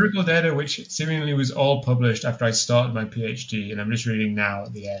 Empirical data, which seemingly was all published after I started my PhD, and I'm just reading now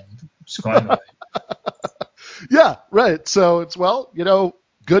at the end, which is quite annoying. Yeah, right. So it's,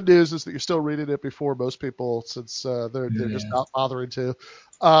 good news is that you're still reading it before most people, since they're just not bothering to.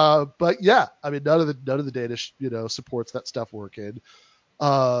 But yeah, I mean, none of the data supports that stuff working.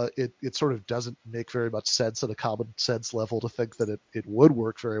 It sort of doesn't make very much sense at a common sense level to think that it would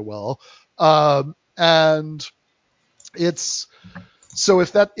work very well. And it's so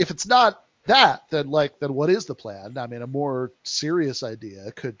if it's not that, then what is the plan? I mean, a more serious idea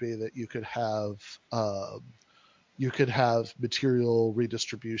could be that you could have material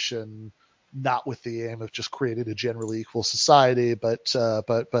redistribution, not with the aim of just creating a generally equal society, but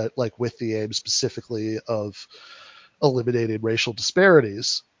like with the aim specifically of eliminating racial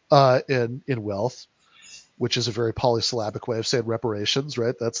disparities in wealth, which is a very polysyllabic way of saying reparations,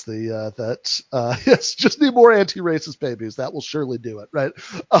 right? That's yes, just need more anti-racist babies. That will surely do it, right?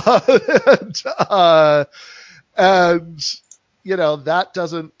 And that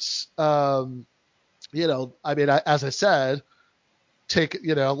doesn't, I mean, as I said, take,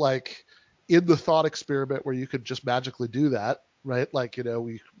 like in the thought experiment where you could just magically do that, right? Like,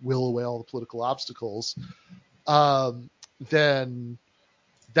 we will away all the political obstacles. Then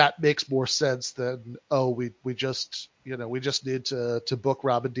that makes more sense than, we just need to book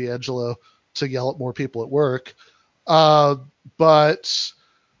Robin DiAngelo to yell at more people at work. But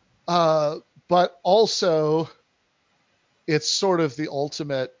also it's sort of the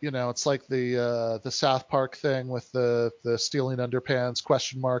ultimate, it's like the South Park thing with the stealing underpants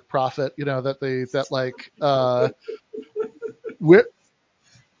question mark profit, that like where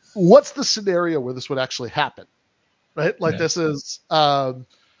what's the scenario where this would actually happen, right? Like Yeah. this is Well,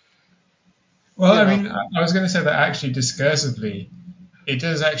 you I know mean, I was going to say that actually discursively, it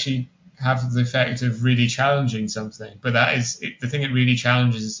does actually have the effect of really challenging something, but the thing it really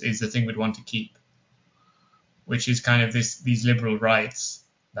challenges is the thing we'd want to keep, which is kind of these liberal rights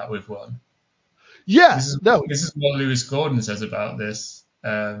that we've won. yeah This is no this is what Lewis Gordon says about this,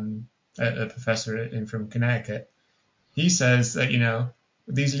 a professor from Connecticut. He says that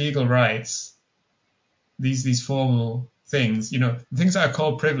these legal rights, these formal things, things that are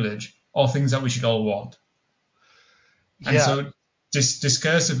called privilege, are things that we should all want. And yeah so,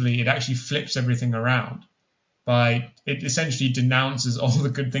 discursively, it actually flips everything around by it essentially denounces all the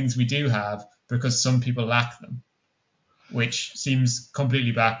good things we do have because some people lack them, which seems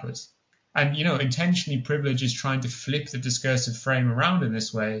completely backwards. And intentionally, privilege is trying to flip the discursive frame around in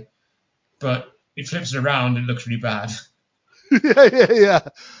this way, but it flips it around, it looks really bad.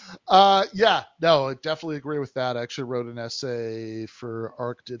 yeah no I definitely agree with that. I actually wrote an essay for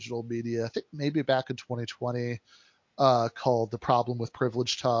Arc Digital Media, I think maybe back in 2020, called The Problem with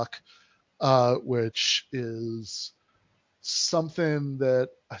Privilege Talk, which is something that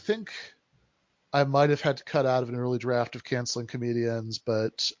I think I might have had to cut out of an early draft of Canceling Comedians,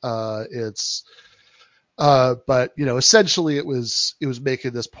 but but essentially it was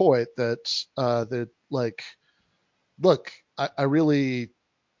making this point that like, look, I really,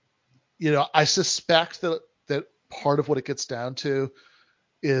 I suspect that part of what it gets down to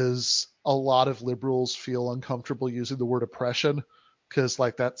is a lot of liberals feel uncomfortable using the word oppression because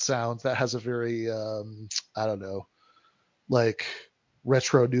like that has a very I don't know, like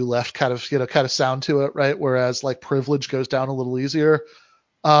retro new left kind of sound to it, right? Whereas like privilege goes down a little easier.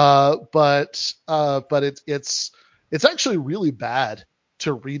 But it's actually really bad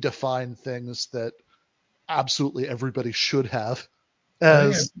to redefine things that absolutely everybody should have I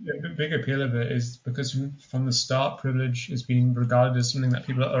think as a big appeal of it is because from the start, privilege has been regarded as something that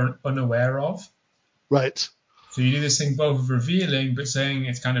people are unaware of. right. So you do this thing both of revealing, but saying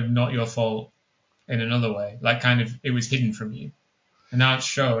it's kind of not your fault in another way, like kind of it was hidden from you, and now it's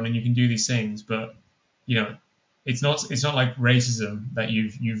shown, and you can do these things. But you know, it's not like racism that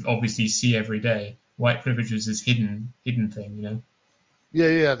you've obviously see every day. White privilege is this hidden thing,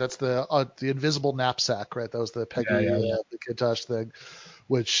 Yeah. That's the invisible knapsack, right? That was the Yeah, Peggy yeah, yeah. McIntosh thing.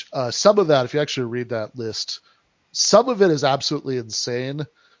 Which some of that, if you actually read that list, some of it is absolutely insane.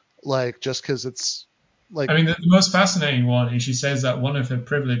 Like just because it's like I mean, the most fascinating one is she says that one of her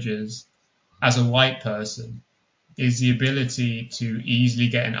privileges as a white person is the ability to easily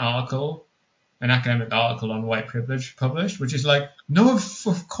get an academic article on white privilege published, which is like, no,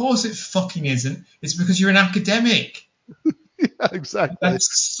 of course it fucking isn't. It's because you're an academic. yeah, exactly.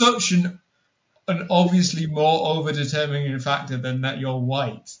 That's such an obviously more over-determining factor than that you're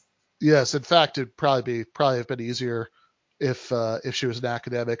white. Yes, in fact, it'd probably have been easier if she was an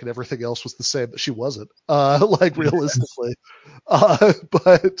academic and everything else was the same, but she wasn't. Like realistically, uh,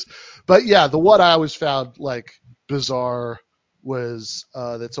 but but yeah, the one I always found like bizarre was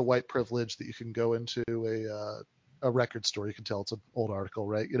that's a white privilege that you can go into a record store. You can tell it's an old article,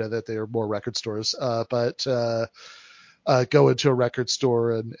 right? That there are more record stores, but go into a record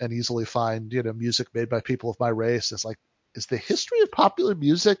store and easily find music made by people of my race. It's like, is the history of popular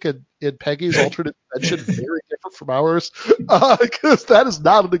music in Peggy's alternate dimension very different from ours? Because that is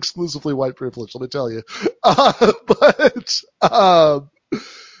not an exclusively white privilege, let me tell you. But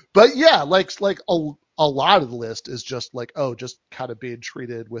but yeah, like a lot of the list is just like, oh, just kind of being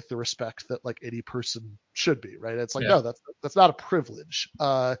treated with the respect that like any person should be, right? It's like, Yeah. no, that's not a privilege.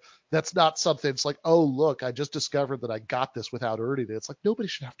 That's not something. It's like, oh, look, I just discovered that I got this without earning it. It's like nobody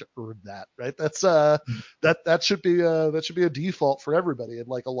should have to earn that, right? That should be a default for everybody. And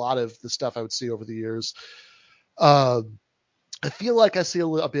like a lot of the stuff I would see over the years, um, I feel like I see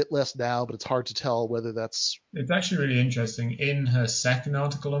a bit less now, but it's hard to tell whether that's It's actually really interesting. In her second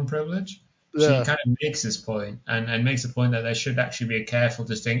article on privilege, she uh, kind of makes this point and makes the point that there should actually be a careful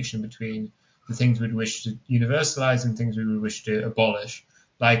distinction between the things we'd wish to universalize and things we would wish to abolish.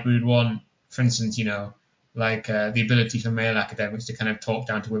 Like we would want, for instance, like the ability for male academics to kind of talk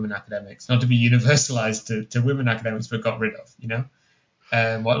down to women academics, not to be universalized to women academics, but got rid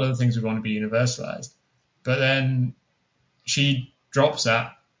of, what other things would want to be universalized. But then she drops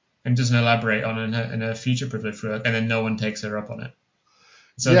that and doesn't elaborate on in her future privilege work, and then no one takes her up on it.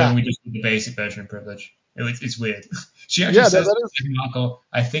 So yeah, then we just do the basic version of privilege. It's weird. She actually yeah. No, says in that the is second article,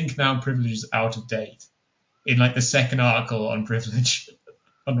 I think now privilege is out of date. in like the second article on privilege,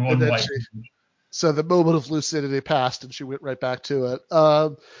 And on then white privilege. so the moment of lucidity passed and she went right back to it.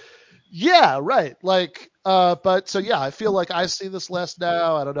 Yeah, right. Like, but so yeah, I feel like I see this less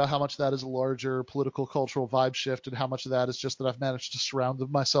now. I don't know how much that is a larger political cultural vibe shift, and how much of that is just that I've managed to surround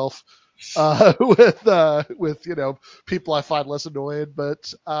myself with people I find less annoying.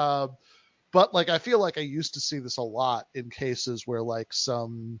 But like I feel like I used to see this a lot in cases where like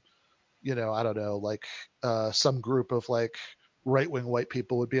some I don't know, like some group of like right-wing white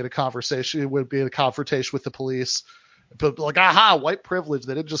people would be in a confrontation with the police, but like, aha, white privilege,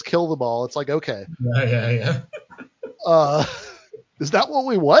 they didn't just kill them all. It's like, okay, Yeah. uh, is that what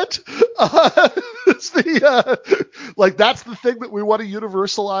we want? It's like that's the thing that we want to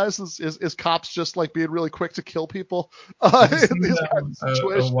universalize is cops just like being really quick to kill people Did you in see these that kinds of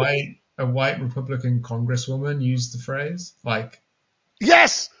situations. a white Republican congresswoman used the phrase like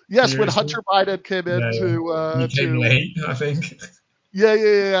Yes, when seriously? Hunter Biden came in Yeah. He came to late, I think.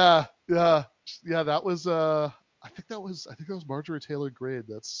 yeah. That was I think that was Marjorie Taylor Greene.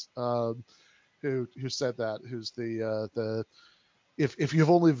 That's who said that. Who's the if you've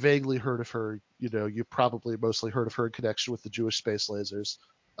only vaguely heard of her, you've probably mostly heard of her in connection with the Jewish space lasers.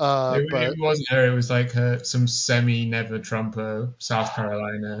 But It wasn't her. It was like some semi never Trumper South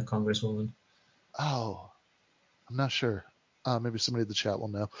Carolina congresswoman. oh, I'm not sure. Maybe somebody in the chat will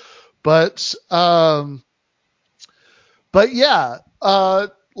know. But yeah,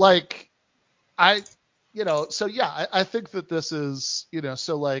 like I, so yeah, I think that this is,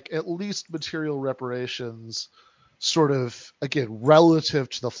 so like at least material reparations sort of, again, relative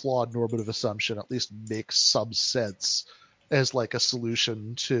to the flawed normative assumption, at least makes some sense as like a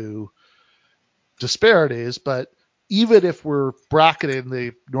solution to disparities. But even if we're bracketing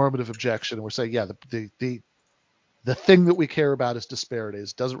the normative objection and we're saying, yeah, the thing that we care about is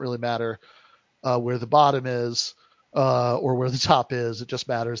disparities, doesn't really matter where the bottom is or where the top is. It just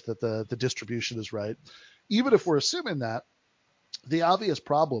matters that the distribution is right. Even if we're assuming that, the obvious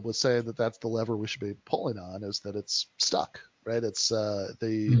problem with saying that that's the lever we should be pulling on is that it's stuck, right? It's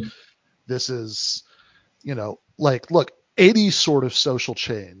this is, like, look, any sort of social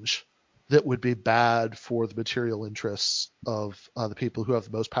change that would be bad for the material interests of the people who have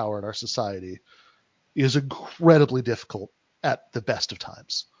the most power in our society is incredibly difficult at the best of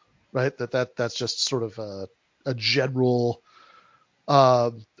times, right? That's just sort of a general.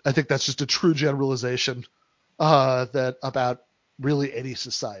 I think that's just a true generalization that about really any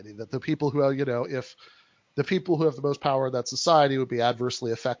society, that the people who are, if the people who have the most power in that society would be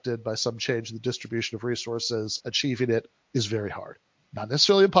adversely affected by some change in the distribution of resources, achieving it is very hard. Not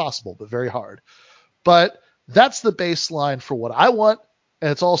necessarily impossible, but very hard. But that's the baseline for what I want, and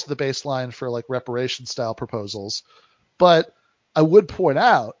it's also the baseline for like reparation style proposals. But I would point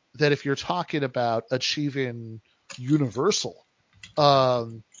out that if you're talking about achieving universal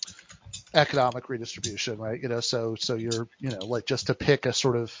economic redistribution, right? So you're, like, just to pick a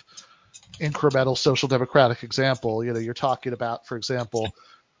sort of incremental social democratic example, you're talking about, for example,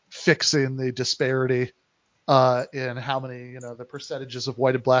 fixing the disparity in how many, the percentages of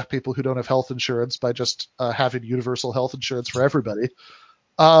white and black people who don't have health insurance by just having universal health insurance for everybody.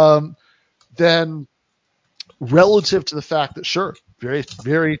 Then relative to the fact that, sure, very,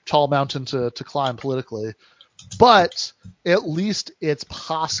 very tall mountain to climb politically, but at least it's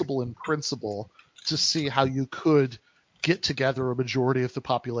possible in principle to see how you could get together a majority of the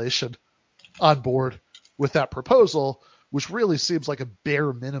population on board with that proposal, which really seems like a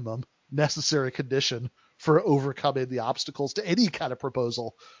bare minimum necessary condition for overcoming the obstacles to any kind of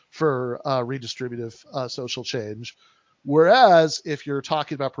proposal for redistributive social change. Whereas if you're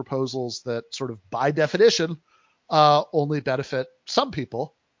talking about proposals that sort of by definition only benefit some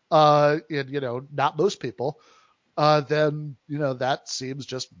people, and not most people, then that seems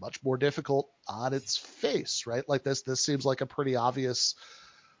just much more difficult on its face, right? Like this seems like a pretty obvious.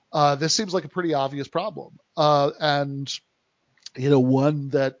 This seems like a pretty obvious problem, and one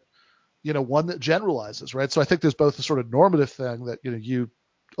that generalizes, right? So I think there's both a sort of normative thing that you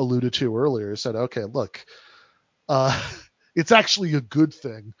alluded to earlier. You said, okay, look, uh, it's actually a good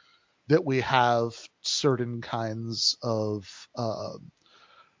thing that we have certain kinds of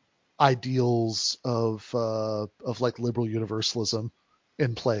ideals of like liberal universalism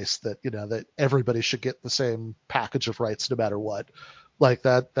in place, that that everybody should get the same package of rights no matter what. Like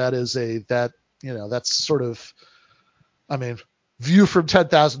that's sort of, I mean, view from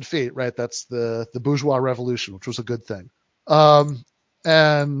 10,000 feet, right? That's the bourgeois revolution, which was a good thing. And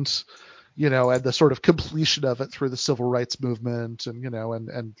and the sort of completion of it through the civil rights movement, and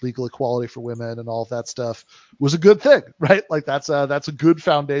and legal equality for women and all of that stuff was a good thing, right? Like that's a good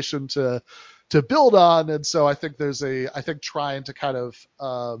foundation to build on. And so I think I think trying to kind of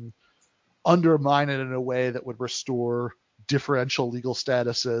undermine it in a way that would restore differential legal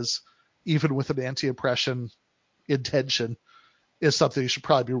statuses, even with an anti-oppression intention, is something you should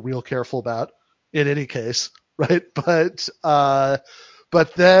probably be real careful about in any case, right? But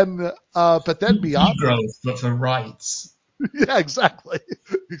then beyond Degrowth, but for rights. yeah, exactly.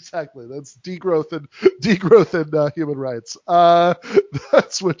 That's degrowth and human rights.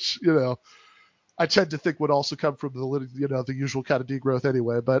 That's which I tend to think would also come from the usual kind of degrowth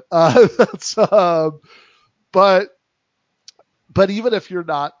anyway. But that's but even if you're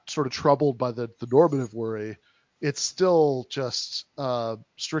not sort of troubled by the normative worry, it's still just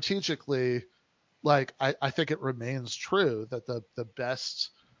strategically, like I think it remains true that the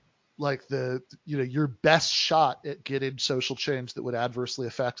best, like your best shot at getting social change that would adversely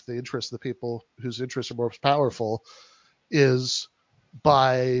affect the interests of the people whose interests are most powerful is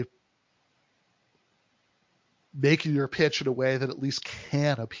by making your pitch in a way that at least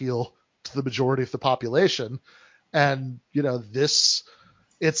can appeal to the majority of the population. And this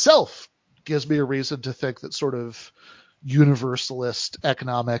itself gives me a reason to think that sort of universalist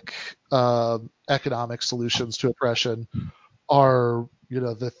economic solutions to oppression are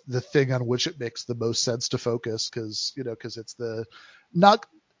the thing on which it makes the most sense to focus, because it's the not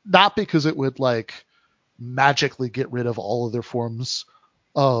because it would like magically get rid of all other forms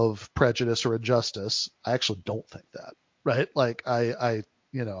of prejudice or injustice. I actually don't think that, right? Like I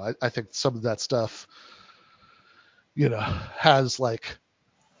think some of that stuff has like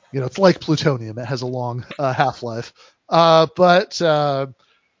it's like plutonium. It has a long half-life. But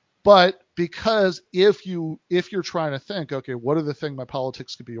because if you're trying to think, okay, what are the things my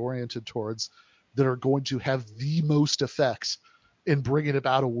politics could be oriented towards that are going to have the most effect in bringing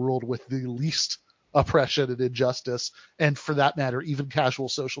about a world with the least oppression and injustice, and for that matter, even casual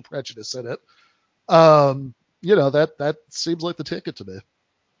social prejudice in it, that seems like the ticket to me.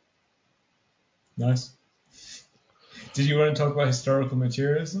 Nice. Did you want to talk about historical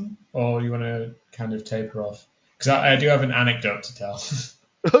materialism, or you want to kind of taper off? Because I do have an anecdote to tell.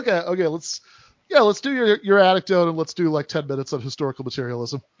 Okay, let's do your anecdote, and let's do like 10 minutes on historical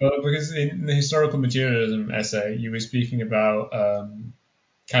materialism. Well, because in the historical materialism essay, you were speaking about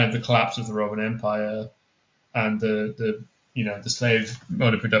kind of the collapse of the Roman Empire and the slave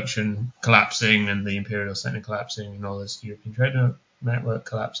mode of production collapsing and the imperial center collapsing and all this European trade network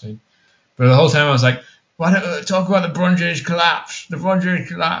collapsing. But the whole time I was like, why don't we talk about the Bronze Age collapse? The Bronze Age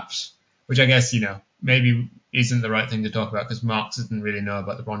collapse, which I guess maybe isn't the right thing to talk about, because Marx didn't really know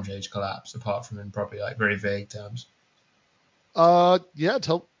about the Bronze Age collapse apart from in probably like very vague terms. Yeah,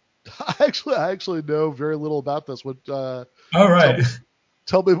 I actually know very little about this. What? Oh, right.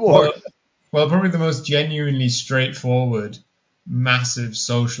 Tell me more. Well, probably the most genuinely straightforward, massive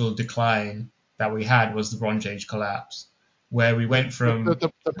social decline that we had was the Bronze Age collapse, where we went from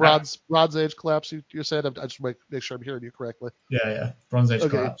the Bronze Age collapse. You said. I just make sure I'm hearing you correctly. yeah, Bronze Age Okay.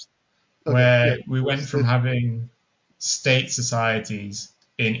 collapse, Okay. where Yeah. we went from having state societies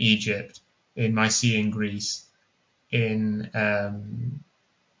in Egypt, in Mycenaean Greece, in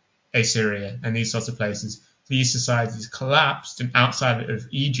Assyria, and these sorts of places. These societies collapsed, and outside of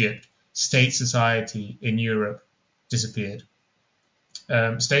Egypt, state society in Europe disappeared.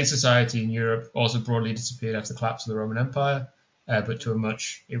 State society in Europe also broadly disappeared after the collapse of the Roman Empire, but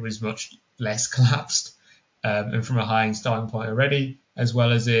it was much less collapsed, and from a high starting point already, as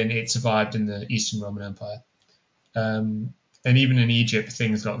well as it survived in the Eastern Roman Empire. And even in Egypt,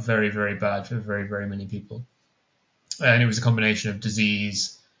 things got very, very bad for very, very many people. And it was a combination of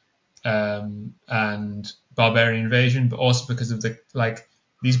disease and barbarian invasion, but also because of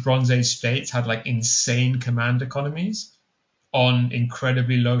these Bronze Age states had like insane command economies on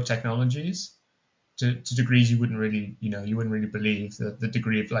incredibly low technologies to degrees you wouldn't really believe the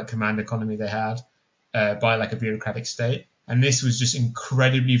degree of like command economy they had by like a bureaucratic state. And this was just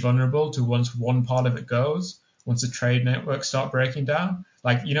incredibly vulnerable to once one part of it goes, once the trade networks start breaking down.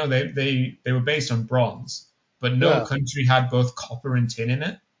 Like, they were based on bronze, but no country had both copper and tin in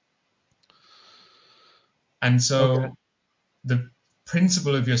it. And so the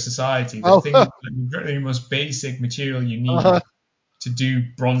principle of your society, the most basic material you need to do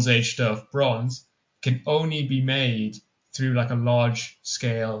Bronze Age stuff, bronze, can only be made through like a large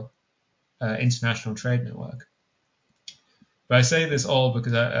scale international trade network. But I say this all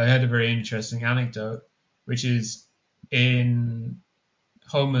because I heard a very interesting anecdote, which is in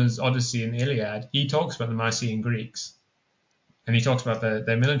Homer's Odyssey and the Iliad, he talks about the Mycenaean Greeks, and he talks about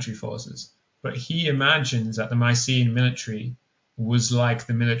their military forces. But he imagines that the Mycenaean military was like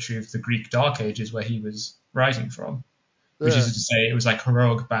the military of the Greek Dark Ages where he was writing from. which Yeah. is to say it was like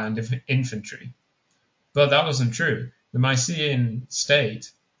heroic band of infantry. But that wasn't true. The Mycenaean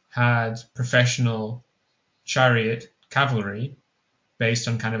state had professional chariot cavalry based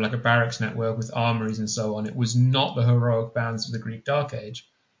on kind of like a barracks network with armories and so on. It was not the heroic bands of the Greek Dark Age.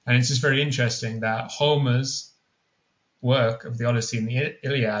 And it's just very interesting that Homer's work of the Odyssey and the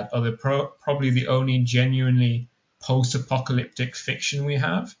Iliad are probably the only genuinely post-apocalyptic fiction we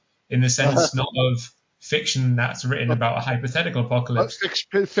have, in the sense not of fiction that's written about a hypothetical apocalypse.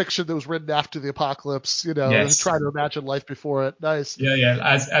 Fiction that was written after the apocalypse, Yes. try to imagine life before it. Nice. Yeah,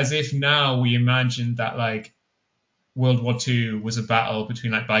 yeah. As if now we imagine that like World War II was a battle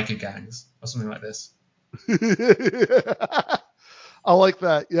between like biker gangs or something like this. I like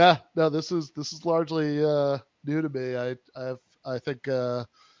that. Yeah. No, this is largely new to me. I think um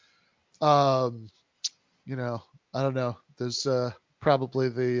I don't know. There's probably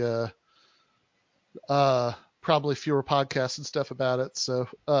the probably fewer podcasts and stuff about it. So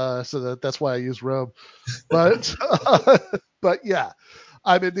that's why I use Rome. But but yeah,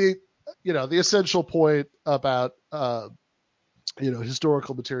 I mean the essential point about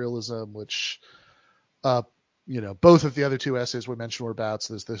historical materialism, which uh, both of the other two essays we mentioned were about.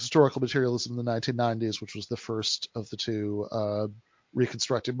 So there's the historical materialism in the 1990s, which was the first of the two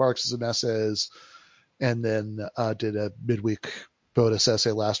reconstructing Marxism essays, and then did a midweek bonus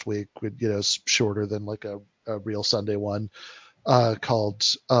essay last week, shorter than like a real Sunday one, called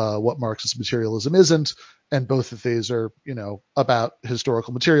What Marxist Materialism Isn't. And both of these are, about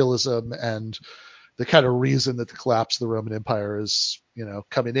historical materialism and the kind of reason that the collapse of the Roman Empire is,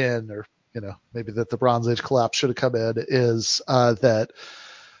 coming in, or, maybe that the Bronze Age collapse should have come in, is that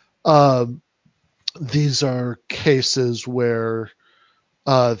um, these are cases where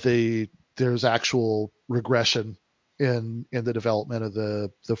there's actual regression in the development of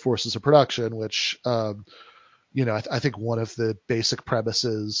the forces of production, which I think one of the basic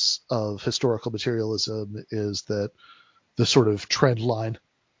premises of historical materialism is that the sort of trend line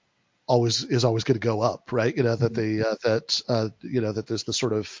is always going to go up, right? That there's the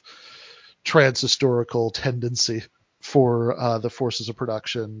sort of trans-historical tendency for the forces of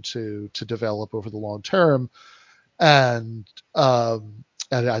production to develop over the long term, and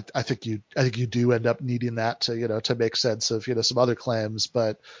I think you do end up needing that to make sense of some other claims,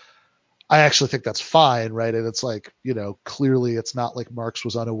 but I actually think that's fine, right? And it's like, clearly it's not like Marx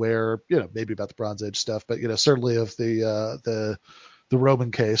was unaware, maybe about the Bronze Age stuff, but certainly of the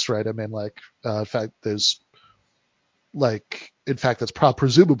Roman case, right? I mean, like, in fact, that's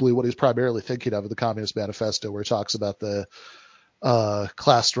presumably what he's primarily thinking of in the Communist Manifesto, where he talks about the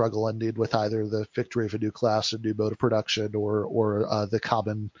class struggle ending with either the victory of a new class, a new mode of production, or the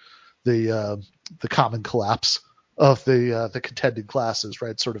common collapse of the contending classes,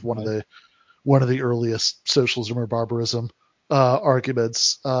 right? Sort of one of the earliest socialism or barbarism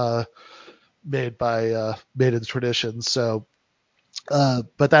arguments made in the tradition. So,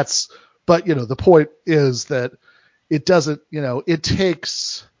 but the point is that it doesn't,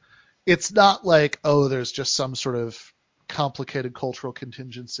 it's not like, oh, there's just some sort of complicated cultural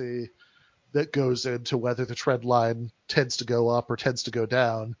contingency that goes into whether the trend line tends to go up or tends to go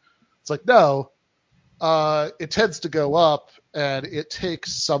down. It's like, no, it tends to go up, and it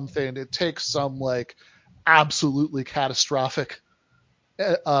takes some like absolutely catastrophic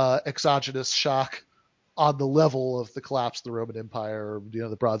exogenous shock on the level of the collapse of the Roman Empire, or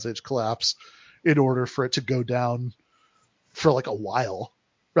the Bronze Age collapse, in order for it to go down for like a while,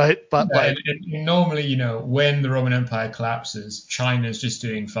 right? But Yeah, and normally, when the Roman Empire collapses, China's just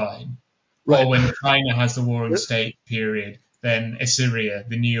doing fine. right, Or when China has the warring state period, then Assyria,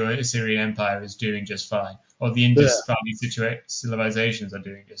 the new Assyrian Empire, is doing just fine. Or the yeah, Indus Valley civilizations are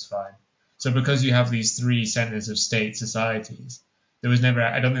doing just fine. So because you have these three centers of state societies, I don't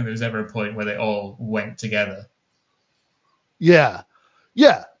think there was ever a point where they all went together. yeah,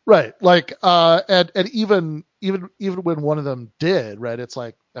 yeah, right. Like, and even when one of them did, right? It's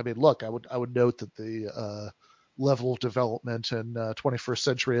like, I mean, look, I would note that the level of development in 21st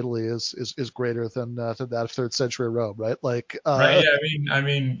century Italy is greater than that of third century Rome, right? Like, Right,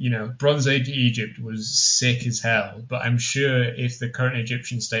 yeah, Bronze Age Egypt was sick as hell, but I'm sure if the current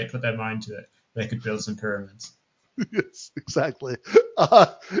Egyptian state put their mind to it, they could build some pyramids. yes, exactly.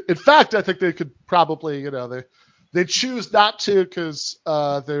 In fact, I think they could probably, they choose not to because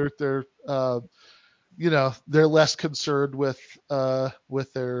they're less concerned with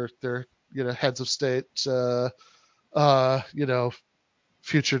their heads of state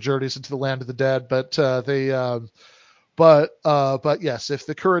future journeys into the land of the dead, but but yes, if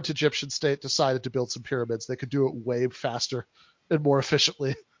the current Egyptian state decided to build some pyramids, they could do it way faster and more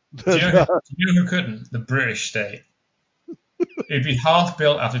efficiently Do than you know who couldn't? The British state. It'd be half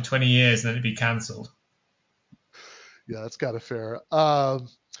built after 20 years, and then it'd be cancelled. Yeah, that's kind of fair. And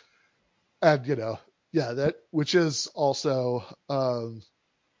yeah, that which is also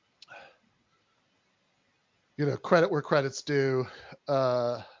credit where credit's due.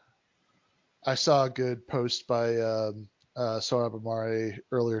 Uh, I saw a good post by Sohrab Ahmari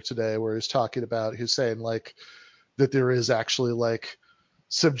earlier today where he's saying like that there is actually like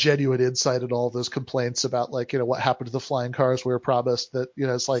some genuine insight in all those complaints about like what happened to the flying cars we were promised, that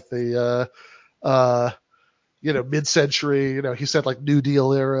it's like the mid-century, he said like New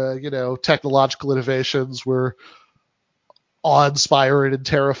Deal era, technological innovations were awe-inspiring and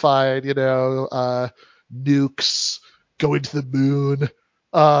terrifying, nukes, going to the moon,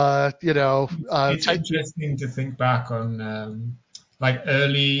 It's interesting to think back on like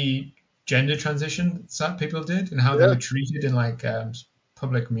early gender transition that people did and how they yeah, were treated in like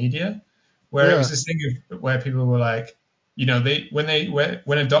public media, where it was yeah, this thing of where people were like, when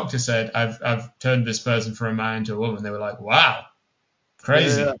a doctor said I've turned this person from a man into a woman, they were like, wow, yeah,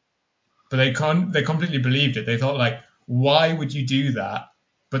 crazy. But they completely believed it. They thought like, why would you do that?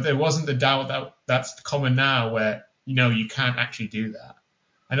 But there wasn't the doubt that that's common now, where you can't actually do that.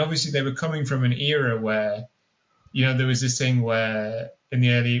 And obviously they were coming from an era where there was this thing where in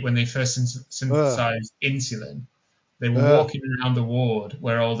the early when they first uh, synthesized insulin, they were uh, walking around the ward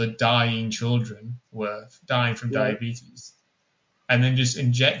where all the dying children were dying from yeah, diabetes, and then just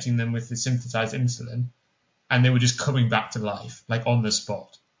injecting them with the synthesized insulin, and they were just coming back to life like on the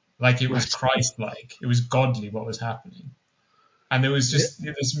spot, like it was right, Christ-like, it was godly what was happening. And there was yeah, just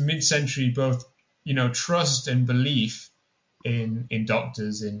this mid-century both trust and belief in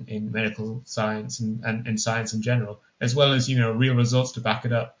doctors, in medical science, and science in general, as well as real results to back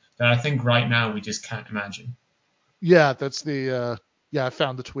it up, that I think right now we just can't imagine. yeah. That's the yeah. I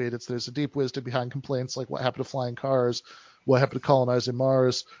found the tweet. There's a deep wisdom behind complaints like what happened to flying cars, what happened to colonizing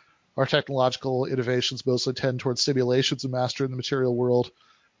Mars. Our technological innovations mostly tend towards simulations of mastering the material world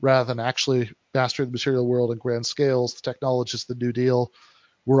rather than actually mastering the material world on grand scales. The technologies of the New Deal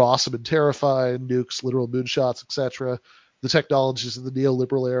were awesome and terrifying, nukes, literal moonshots, etc. The technologies of the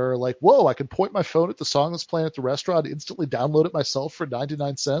neoliberal era are like, whoa, I can point my phone at the song that's playing at the restaurant, instantly download it myself for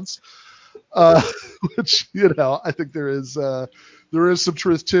 99 cents. Uh, which, I think there is some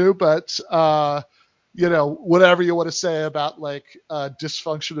truth to, but whatever you want to say about like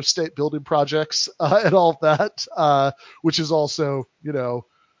dysfunction of state building projects and all of that, which is also,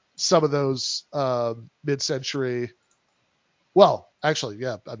 some of those mid-century, well, actually,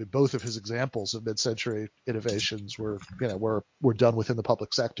 yeah, I mean, both of his examples of mid-century innovations were done within the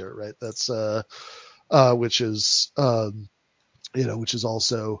public sector, right? That's which is which is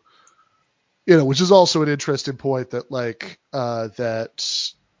also an interesting point that like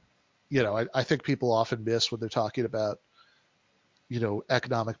that I think people often miss when they're talking about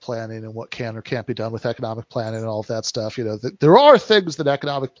economic planning and what can or can't be done with economic planning and all of that stuff. There are things that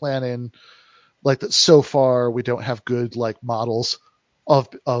economic planning, like that so far we don't have good like models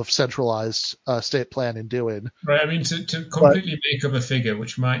of centralized state planning doing. Right. I mean, to But completely make up a figure,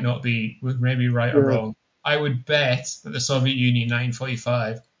 which might not be, maybe right or yeah, wrong, I would bet that the Soviet Union in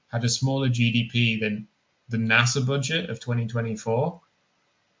 1945 had a smaller GDP than the NASA budget of 2024.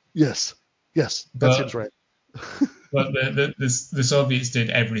 yes, yes, that seems But right. but the Soviets did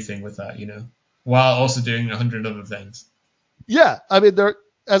everything with that, while also doing 100 other things. Yeah, I mean,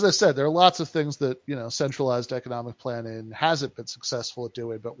 as I said, there are lots of things that centralized economic planning hasn't been successful at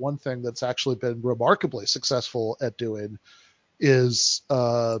doing, but one thing that's actually been remarkably successful at doing is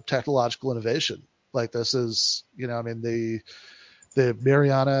technological innovation. Like this is, I mean, the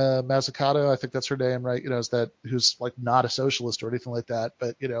Mariana Mazzucato, I think that's her name, right? Is that who's like not a socialist or anything like that,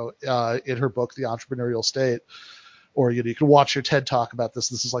 but in her book, The Entrepreneurial State, or you can watch her TED talk about this.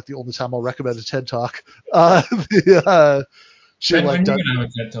 This is like the only time I'll recommend a TED talk. She like When does you gonna have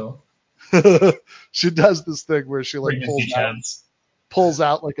a TED talk? she does this thing where she like Bring us your chance. pulls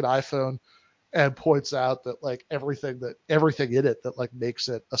out like an iPhone and points out that like everything in it that like makes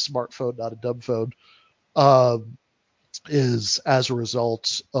it a smartphone, not a dumb phone, um, is as a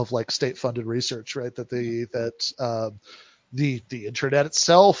result of like state funded research, right? The internet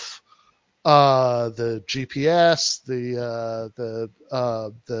itself, the GPS, the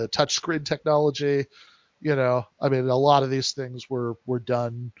touchscreen technology, I mean, a lot of these things were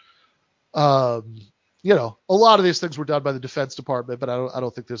done. Um, a lot of these things were done by the Defense Department, but I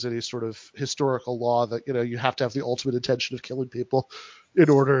don't think there's any sort of historical law that you have to have the ultimate intention of killing people in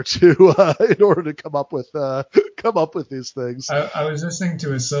order to come up with these things. I was listening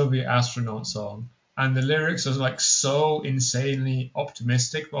to a Soviet astronaut song, and the lyrics are like so insanely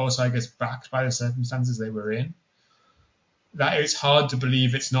optimistic, but also I guess backed by the circumstances they were in. that it's hard to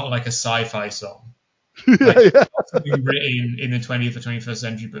believe it's not like a sci-fi song. Like Yeah. something written in the 20th or 21st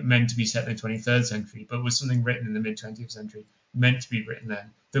century, but meant to be set in the 23rd century, but was something written in the mid 20th century, meant to be written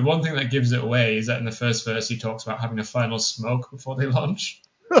then. The one thing that gives it away is that in the first verse he talks about having a final smoke before they launch.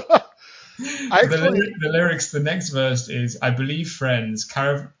 I But actually, the lyrics, the next verse is, I believe, friends,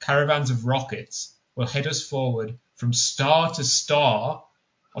 caravans of rockets will head us forward from star to star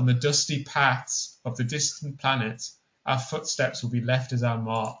on the dusty paths of the distant planets. Our footsteps will be left as our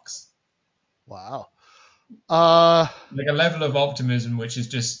marks. wow. Uh, Like a level of optimism which is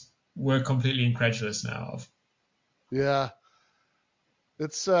just we're completely incredulous now of. yeah,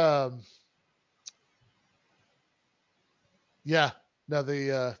 it's yeah. No,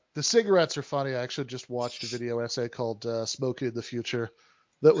 the cigarettes are funny. I actually just watched a video essay called "Smoking in the Future,"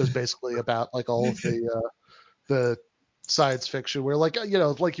 that was basically about like all of the science fiction where like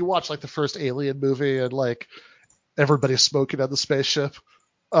like you watch like the first Alien movie and like everybody's smoking on the spaceship,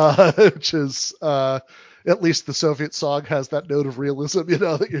 which is at least the Soviet song has that note of realism,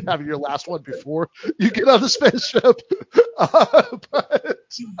 that you're having your last one before you get on the spaceship. uh, but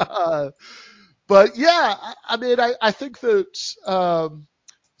uh, but yeah, I mean, I think that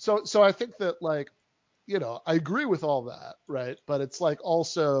so I think that like I agree with all that, right? But it's like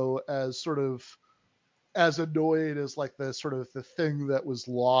also as sort of as annoying as like the sort of the thing that was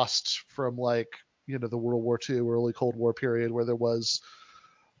lost from like the World War II, early Cold War period, where there was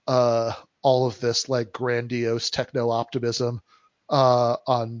all of this like grandiose techno optimism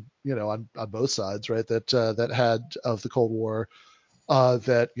on on both sides, right? That had of the Cold War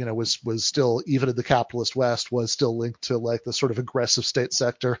that was still, even in the capitalist West, was still linked to like the sort of aggressive state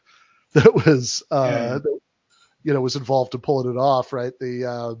sector that was Yeah. was involved in pulling it off, right?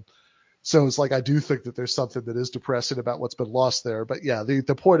 So it's like I do think that there's something that is depressing about what's been lost there. But yeah, the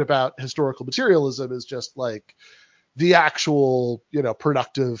point about historical materialism is just like the actual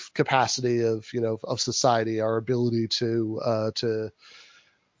productive capacity of society, our ability to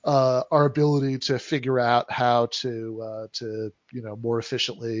figure out how to more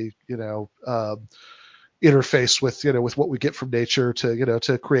efficiently interface with with what we get from nature to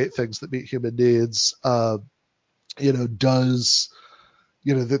to create things that meet human needs. Does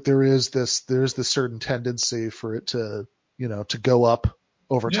that there's this certain tendency for it to to go up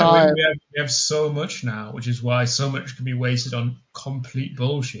over Yeah, we, time. we have we have so much now, which is why so much can be wasted on complete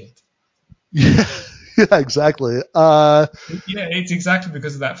bullshit. Yeah, yeah, exactly. Yeah, it's exactly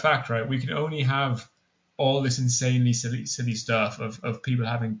because of that fact, right? We can only have all this insanely silly stuff of people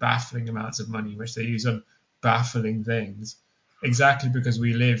having baffling amounts of money, which they use on baffling things, exactly because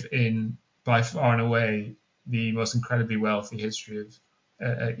we live in, by far and away, the most incredibly wealthy history of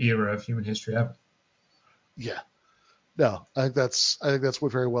era of human history ever. Yeah, no, I think that's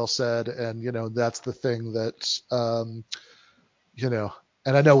what very well said, and that's the thing that you know,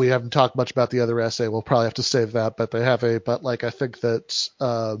 and I know we haven't talked much about the other essay. We'll probably have to save that, but they have but like I think that,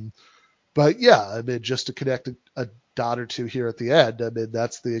 but yeah, I mean, just to connect a dot or two here at the end, I mean,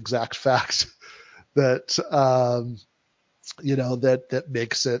 that's the exact fact that that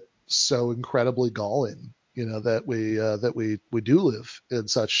makes it so incredibly galling. That we do live in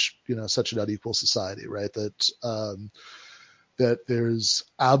such such an unequal society, right? That there's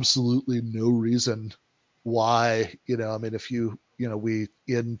absolutely no reason why I mean, if we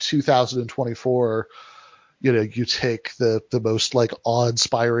in 2024 you take the most like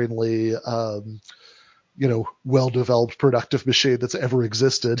awe-inspiringly well developed productive machine that's ever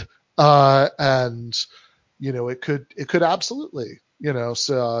existed, and it could absolutely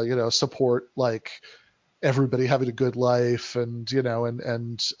support like everybody having a good life, and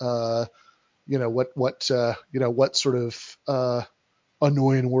what sort of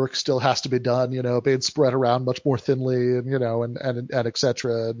annoying work still has to be done, being spread around much more thinly, and and et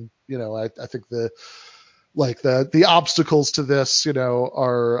cetera. And I think the obstacles to this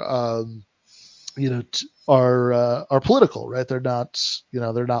are are political, right? They're not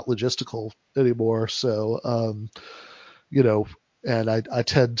logistical anymore. So you know and I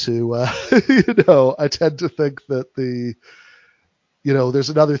tend to I tend to think that there's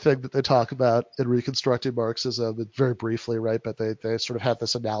another thing that they talk about in reconstructing Marxism, very briefly, right? But they sort of have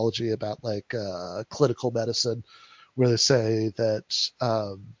this analogy about like clinical medicine, where they say that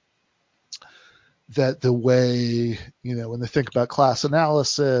the way when they think about class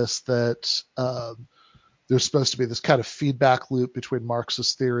analysis, that there's supposed to be this kind of feedback loop between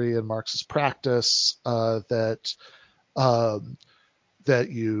Marxist theory and Marxist practice, um, that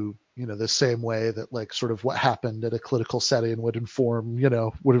the same way that like sort of what happened in a clinical setting would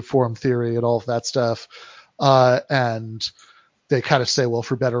inform theory and all of that stuff, and they kind of say, well,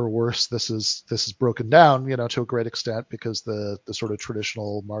 for better or worse, this is broken down, to a great extent, because the sort of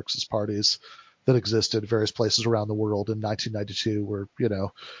traditional Marxist parties that existed in various places around the world in 1992 were,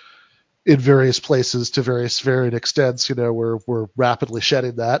 in various places to various varied extents, were rapidly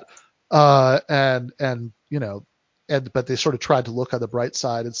shedding that. But they sort of tried to look on the bright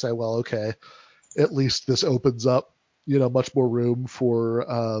side and say, well, okay, at least this opens up, much more room for,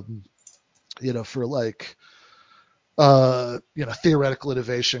 for like, theoretical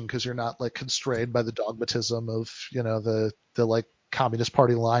innovation, because you're not like constrained by the dogmatism of, the like Communist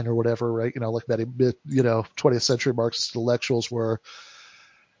Party line or whatever, right? Like many, 20th century Marxist intellectuals were.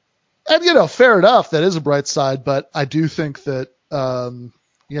 And, fair enough, that is a bright side, but I do think that,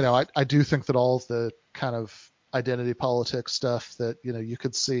 I do think that all of the kind of identity politics stuff that, you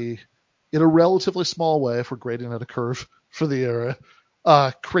could see in a relatively small way, if we're grading at a curve for the era,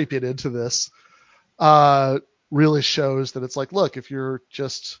 creeping into this, really shows that it's like, look, if you're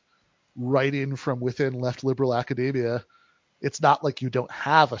just writing from within left liberal academia, it's not like you don't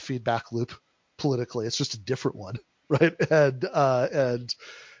have a feedback loop politically. It's just a different one, right? And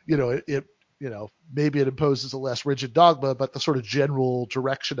maybe it imposes a less rigid dogma, but the sort of general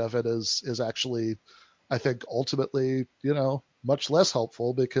direction of it is actually, I think, ultimately, much less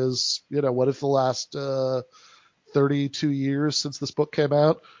helpful, because, what if the last 32 years since this book came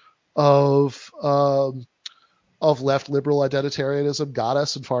out of left liberal identitarianism got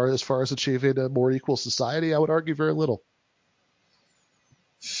us as far as achieving a more equal society? I would argue very little.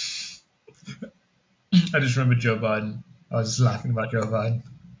 I just remember Joe Biden. I was just laughing about Joe Biden.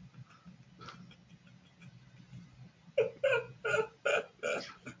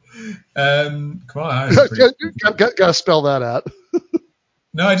 Kamala Harris is pretty. Gotta spell that out.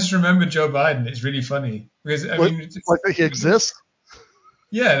 No, I just remember Joe Biden. It's really funny because like that he exists.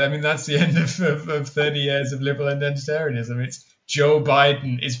 Yeah, I mean that's the end of 30 years of liberal identitarianism. It's Joe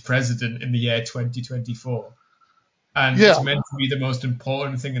Biden is president in the year 2024. And it's meant to be the most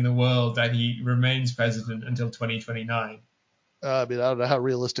important thing in the world that he remains president until 2029. I mean, I don't know how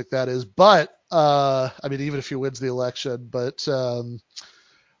realistic that is, but even if he wins the election, but I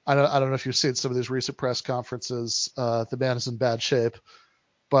don't know if you've seen some of these recent press conferences. The man is in bad shape,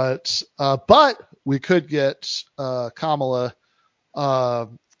 but we could get Kamala.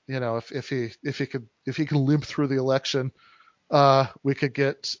 If he can limp through the election, we could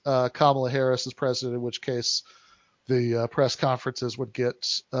get Kamala Harris as president. In which case, the press conferences would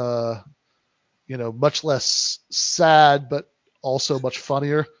get much less sad, but also much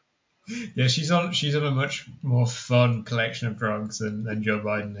funnier. Yeah, she's on a much more fun collection of drugs than Joe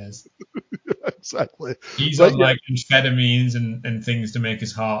Biden is. Exactly. He's on like amphetamines and things to make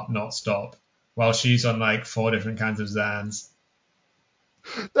his heart not stop, while she's on like 4 different kinds of Xans.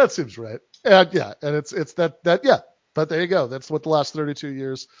 That seems right. And it's that. But there you go. That's what the last 32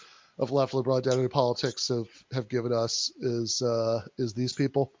 years of left liberal identity politics have given us is these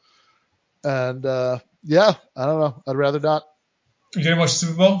people. And I don't know. I'd rather not. You gonna watch the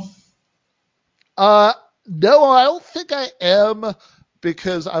Super Bowl? No, I don't think I am,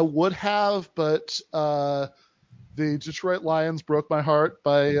 because I would have, but the Detroit Lions broke my heart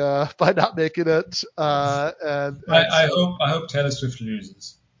by not making it. I hope Taylor Swift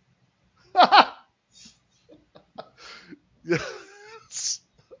loses. Yes.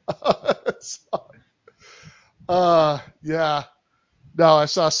 Yeah. No, I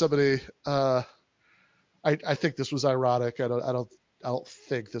saw somebody. I think this was ironic. I don't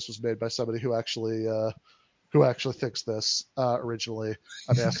think this was made by somebody who actually thinks this originally.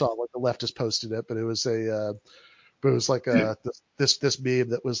 I mean, I saw like the leftist posted it, but it was like this meme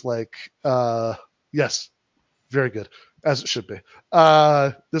that was like, yes, very good, as it should be.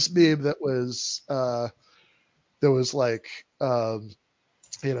 This meme that was like,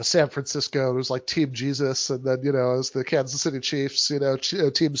 San Francisco, it was like Team Jesus, and then, it was the Kansas City Chiefs, Team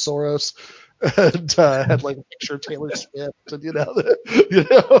Soros, and had like a picture of Taylor Swift, and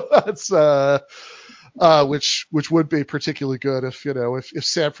that's which would be particularly good if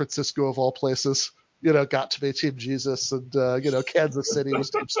San Francisco of all places, got to be Team Jesus, and Kansas City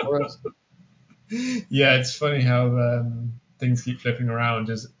was Team Soros. Yeah, it's funny how things keep flipping around.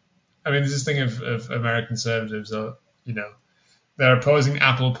 There's this thing of American conservatives, they're opposing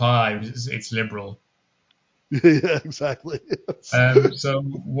apple pie, it's liberal. Yeah, exactly. So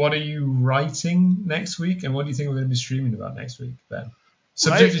what are you writing next week, and what do you think we're going to be streaming about next week, Ben?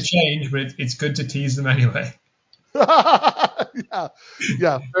 Subject to change, but it's good to tease them anyway.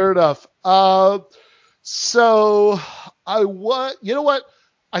 Yeah, fair enough. So you know what?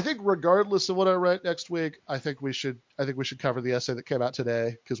 I think regardless of what I write next week, I think we should cover the essay that came out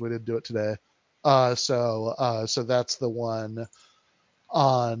today, because we didn't do it today. So that's the one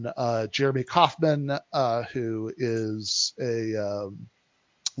on Jeremy Kauffman, who is a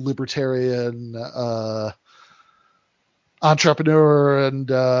libertarian entrepreneur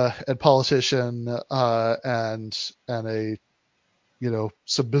and politician, and a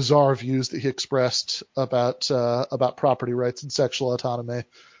some bizarre views that he expressed about property rights and sexual autonomy,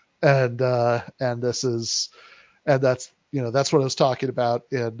 and this is and that's what I was talking about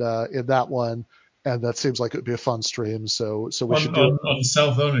in that one, and that seems like it would be a fun stream. So we should do it. On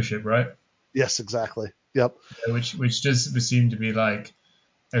self ownership, right? Yes, exactly. Yep. Yeah, which does seem to be like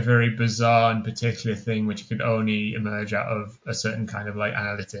a very bizarre and particular thing, which could only emerge out of a certain kind of like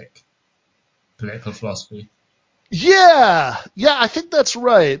analytic political philosophy. Yeah, I think that's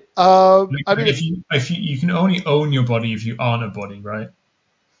right. I mean, If you can only own your body if you aren't a body, right?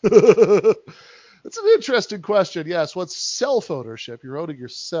 it's an interesting question. Yes, what's self ownership? You're owning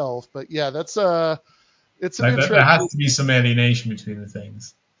yourself, but yeah, it's an Like there has interesting. to be some alienation between the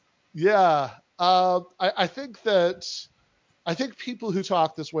things. Yeah, I think people who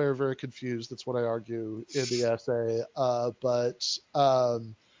talk this way are very confused. That's what I argue in the essay. But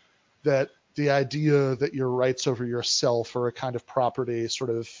that the idea that your rights over yourself are a kind of property sort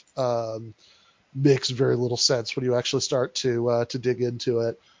of makes very little sense when you actually start to dig into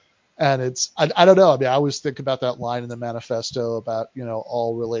it. And I don't know. I mean, I always think about that line in the manifesto about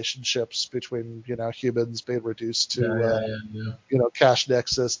all relationships between humans being reduced Yeah, to yeah, yeah, yeah. cash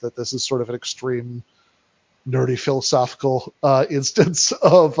nexus. That this is sort of an extreme nerdy philosophical instance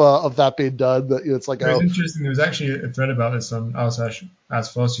of that being done. That it's like, It was oh interesting. There was actually a thread about this on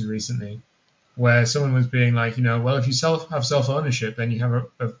As Philosophy recently, where someone was being like, well, if you have self ownership, then you have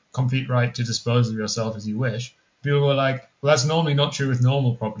a complete right to dispose of yourself as you wish. People were like, well, that's normally not true with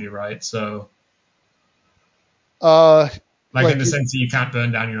normal property rights. So, uh like in like the sense that you can't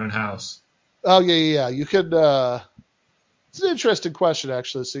burn down your own house. oh yeah, you could it's an interesting question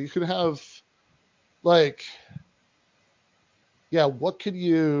actually. So you could have like what could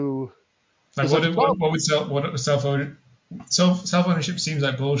you Like, because like the problem. what would self ownership seems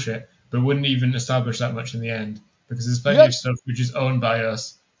like bullshit, but wouldn't even establish that much in the end because there's plenty Yeah, of stuff which is owned by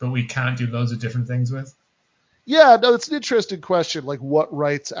us, but we can't do loads of different things with. yeah, no, it's an interesting question. Like, what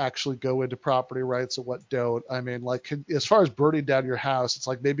rights actually go into property rights and what don't? I mean, like, as far as burning down your house, it's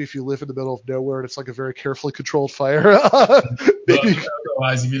like maybe if you live in the middle of nowhere and it's like a very carefully controlled fire, But maybe.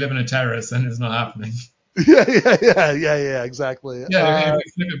 otherwise, if you live in a terrace, then it's not happening. Yeah, exactly. Yeah, if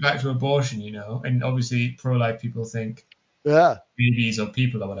we flip it back to abortion, and obviously pro-life people think Yeah. babies or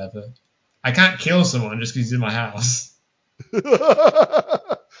people or whatever. I can't kill someone just because he's in my house.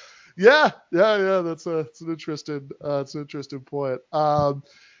 Yeah. It's an interesting point.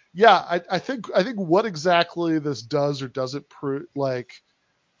 Yeah, I think what exactly this does or doesn't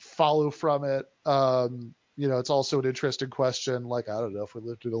follow from it. It's also an interesting question. Like, I don't know if we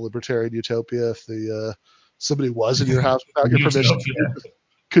lived in a libertarian utopia, if the somebody was in your house without your permission, Utopia.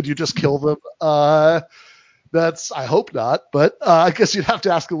 could you just kill them? That's I hope not, but I guess you'd have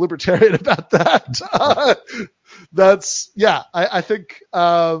to ask a libertarian about that. That's yeah. I think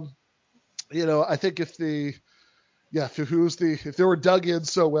I think if the yeah if they were dug in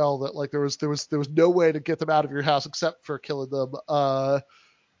so well that like there was no way to get them out of your house except for killing them,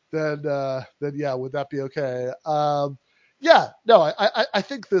 then yeah, would that be okay? Yeah, no, I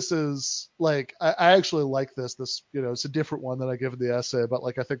think this is like I actually like this it's a different one than I give in the essay, but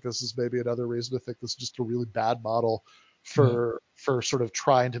like I think this is maybe another reason to think this is just a really bad model Yeah. for sort of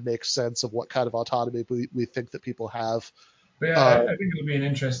trying to make sense of what kind of autonomy we think that people have. But yeah, Uh, I think it'll be an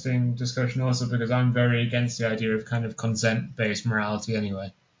interesting discussion also because I'm very against the idea of kind of consent-based morality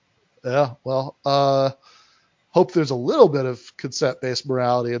anyway. yeah, well, hope there's a little bit of consent-based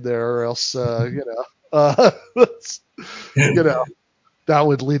morality in there, or else you know that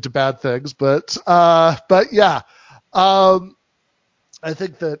would lead to bad things. But yeah, um, I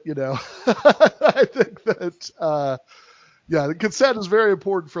think that I think that yeah, the consent is very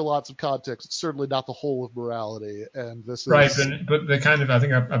important for lots of contexts. It's certainly not the whole of morality, and this Right, is but the kind of I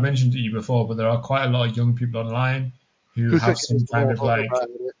think I mentioned to you before, but there are quite a lot of young people online who who have think it is some the kind whole of of like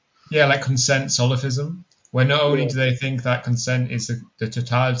morality. yeah, like consent solipsism, where not only Yeah, do they think that consent is the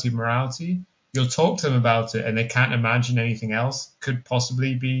totality of morality, you'll talk to them about it and they can't imagine anything else could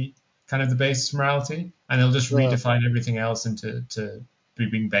possibly be kind of the basis of morality, and they'll just uh, redefine everything else into to be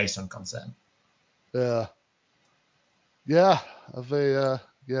being based on consent. yeah, yeah, of a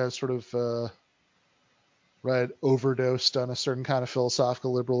sort of right overdosed on a certain kind of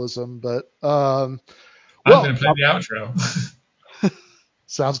philosophical liberalism. But I'm going well, to play the outro.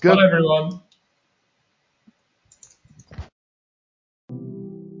 sounds Bye, good. everyone.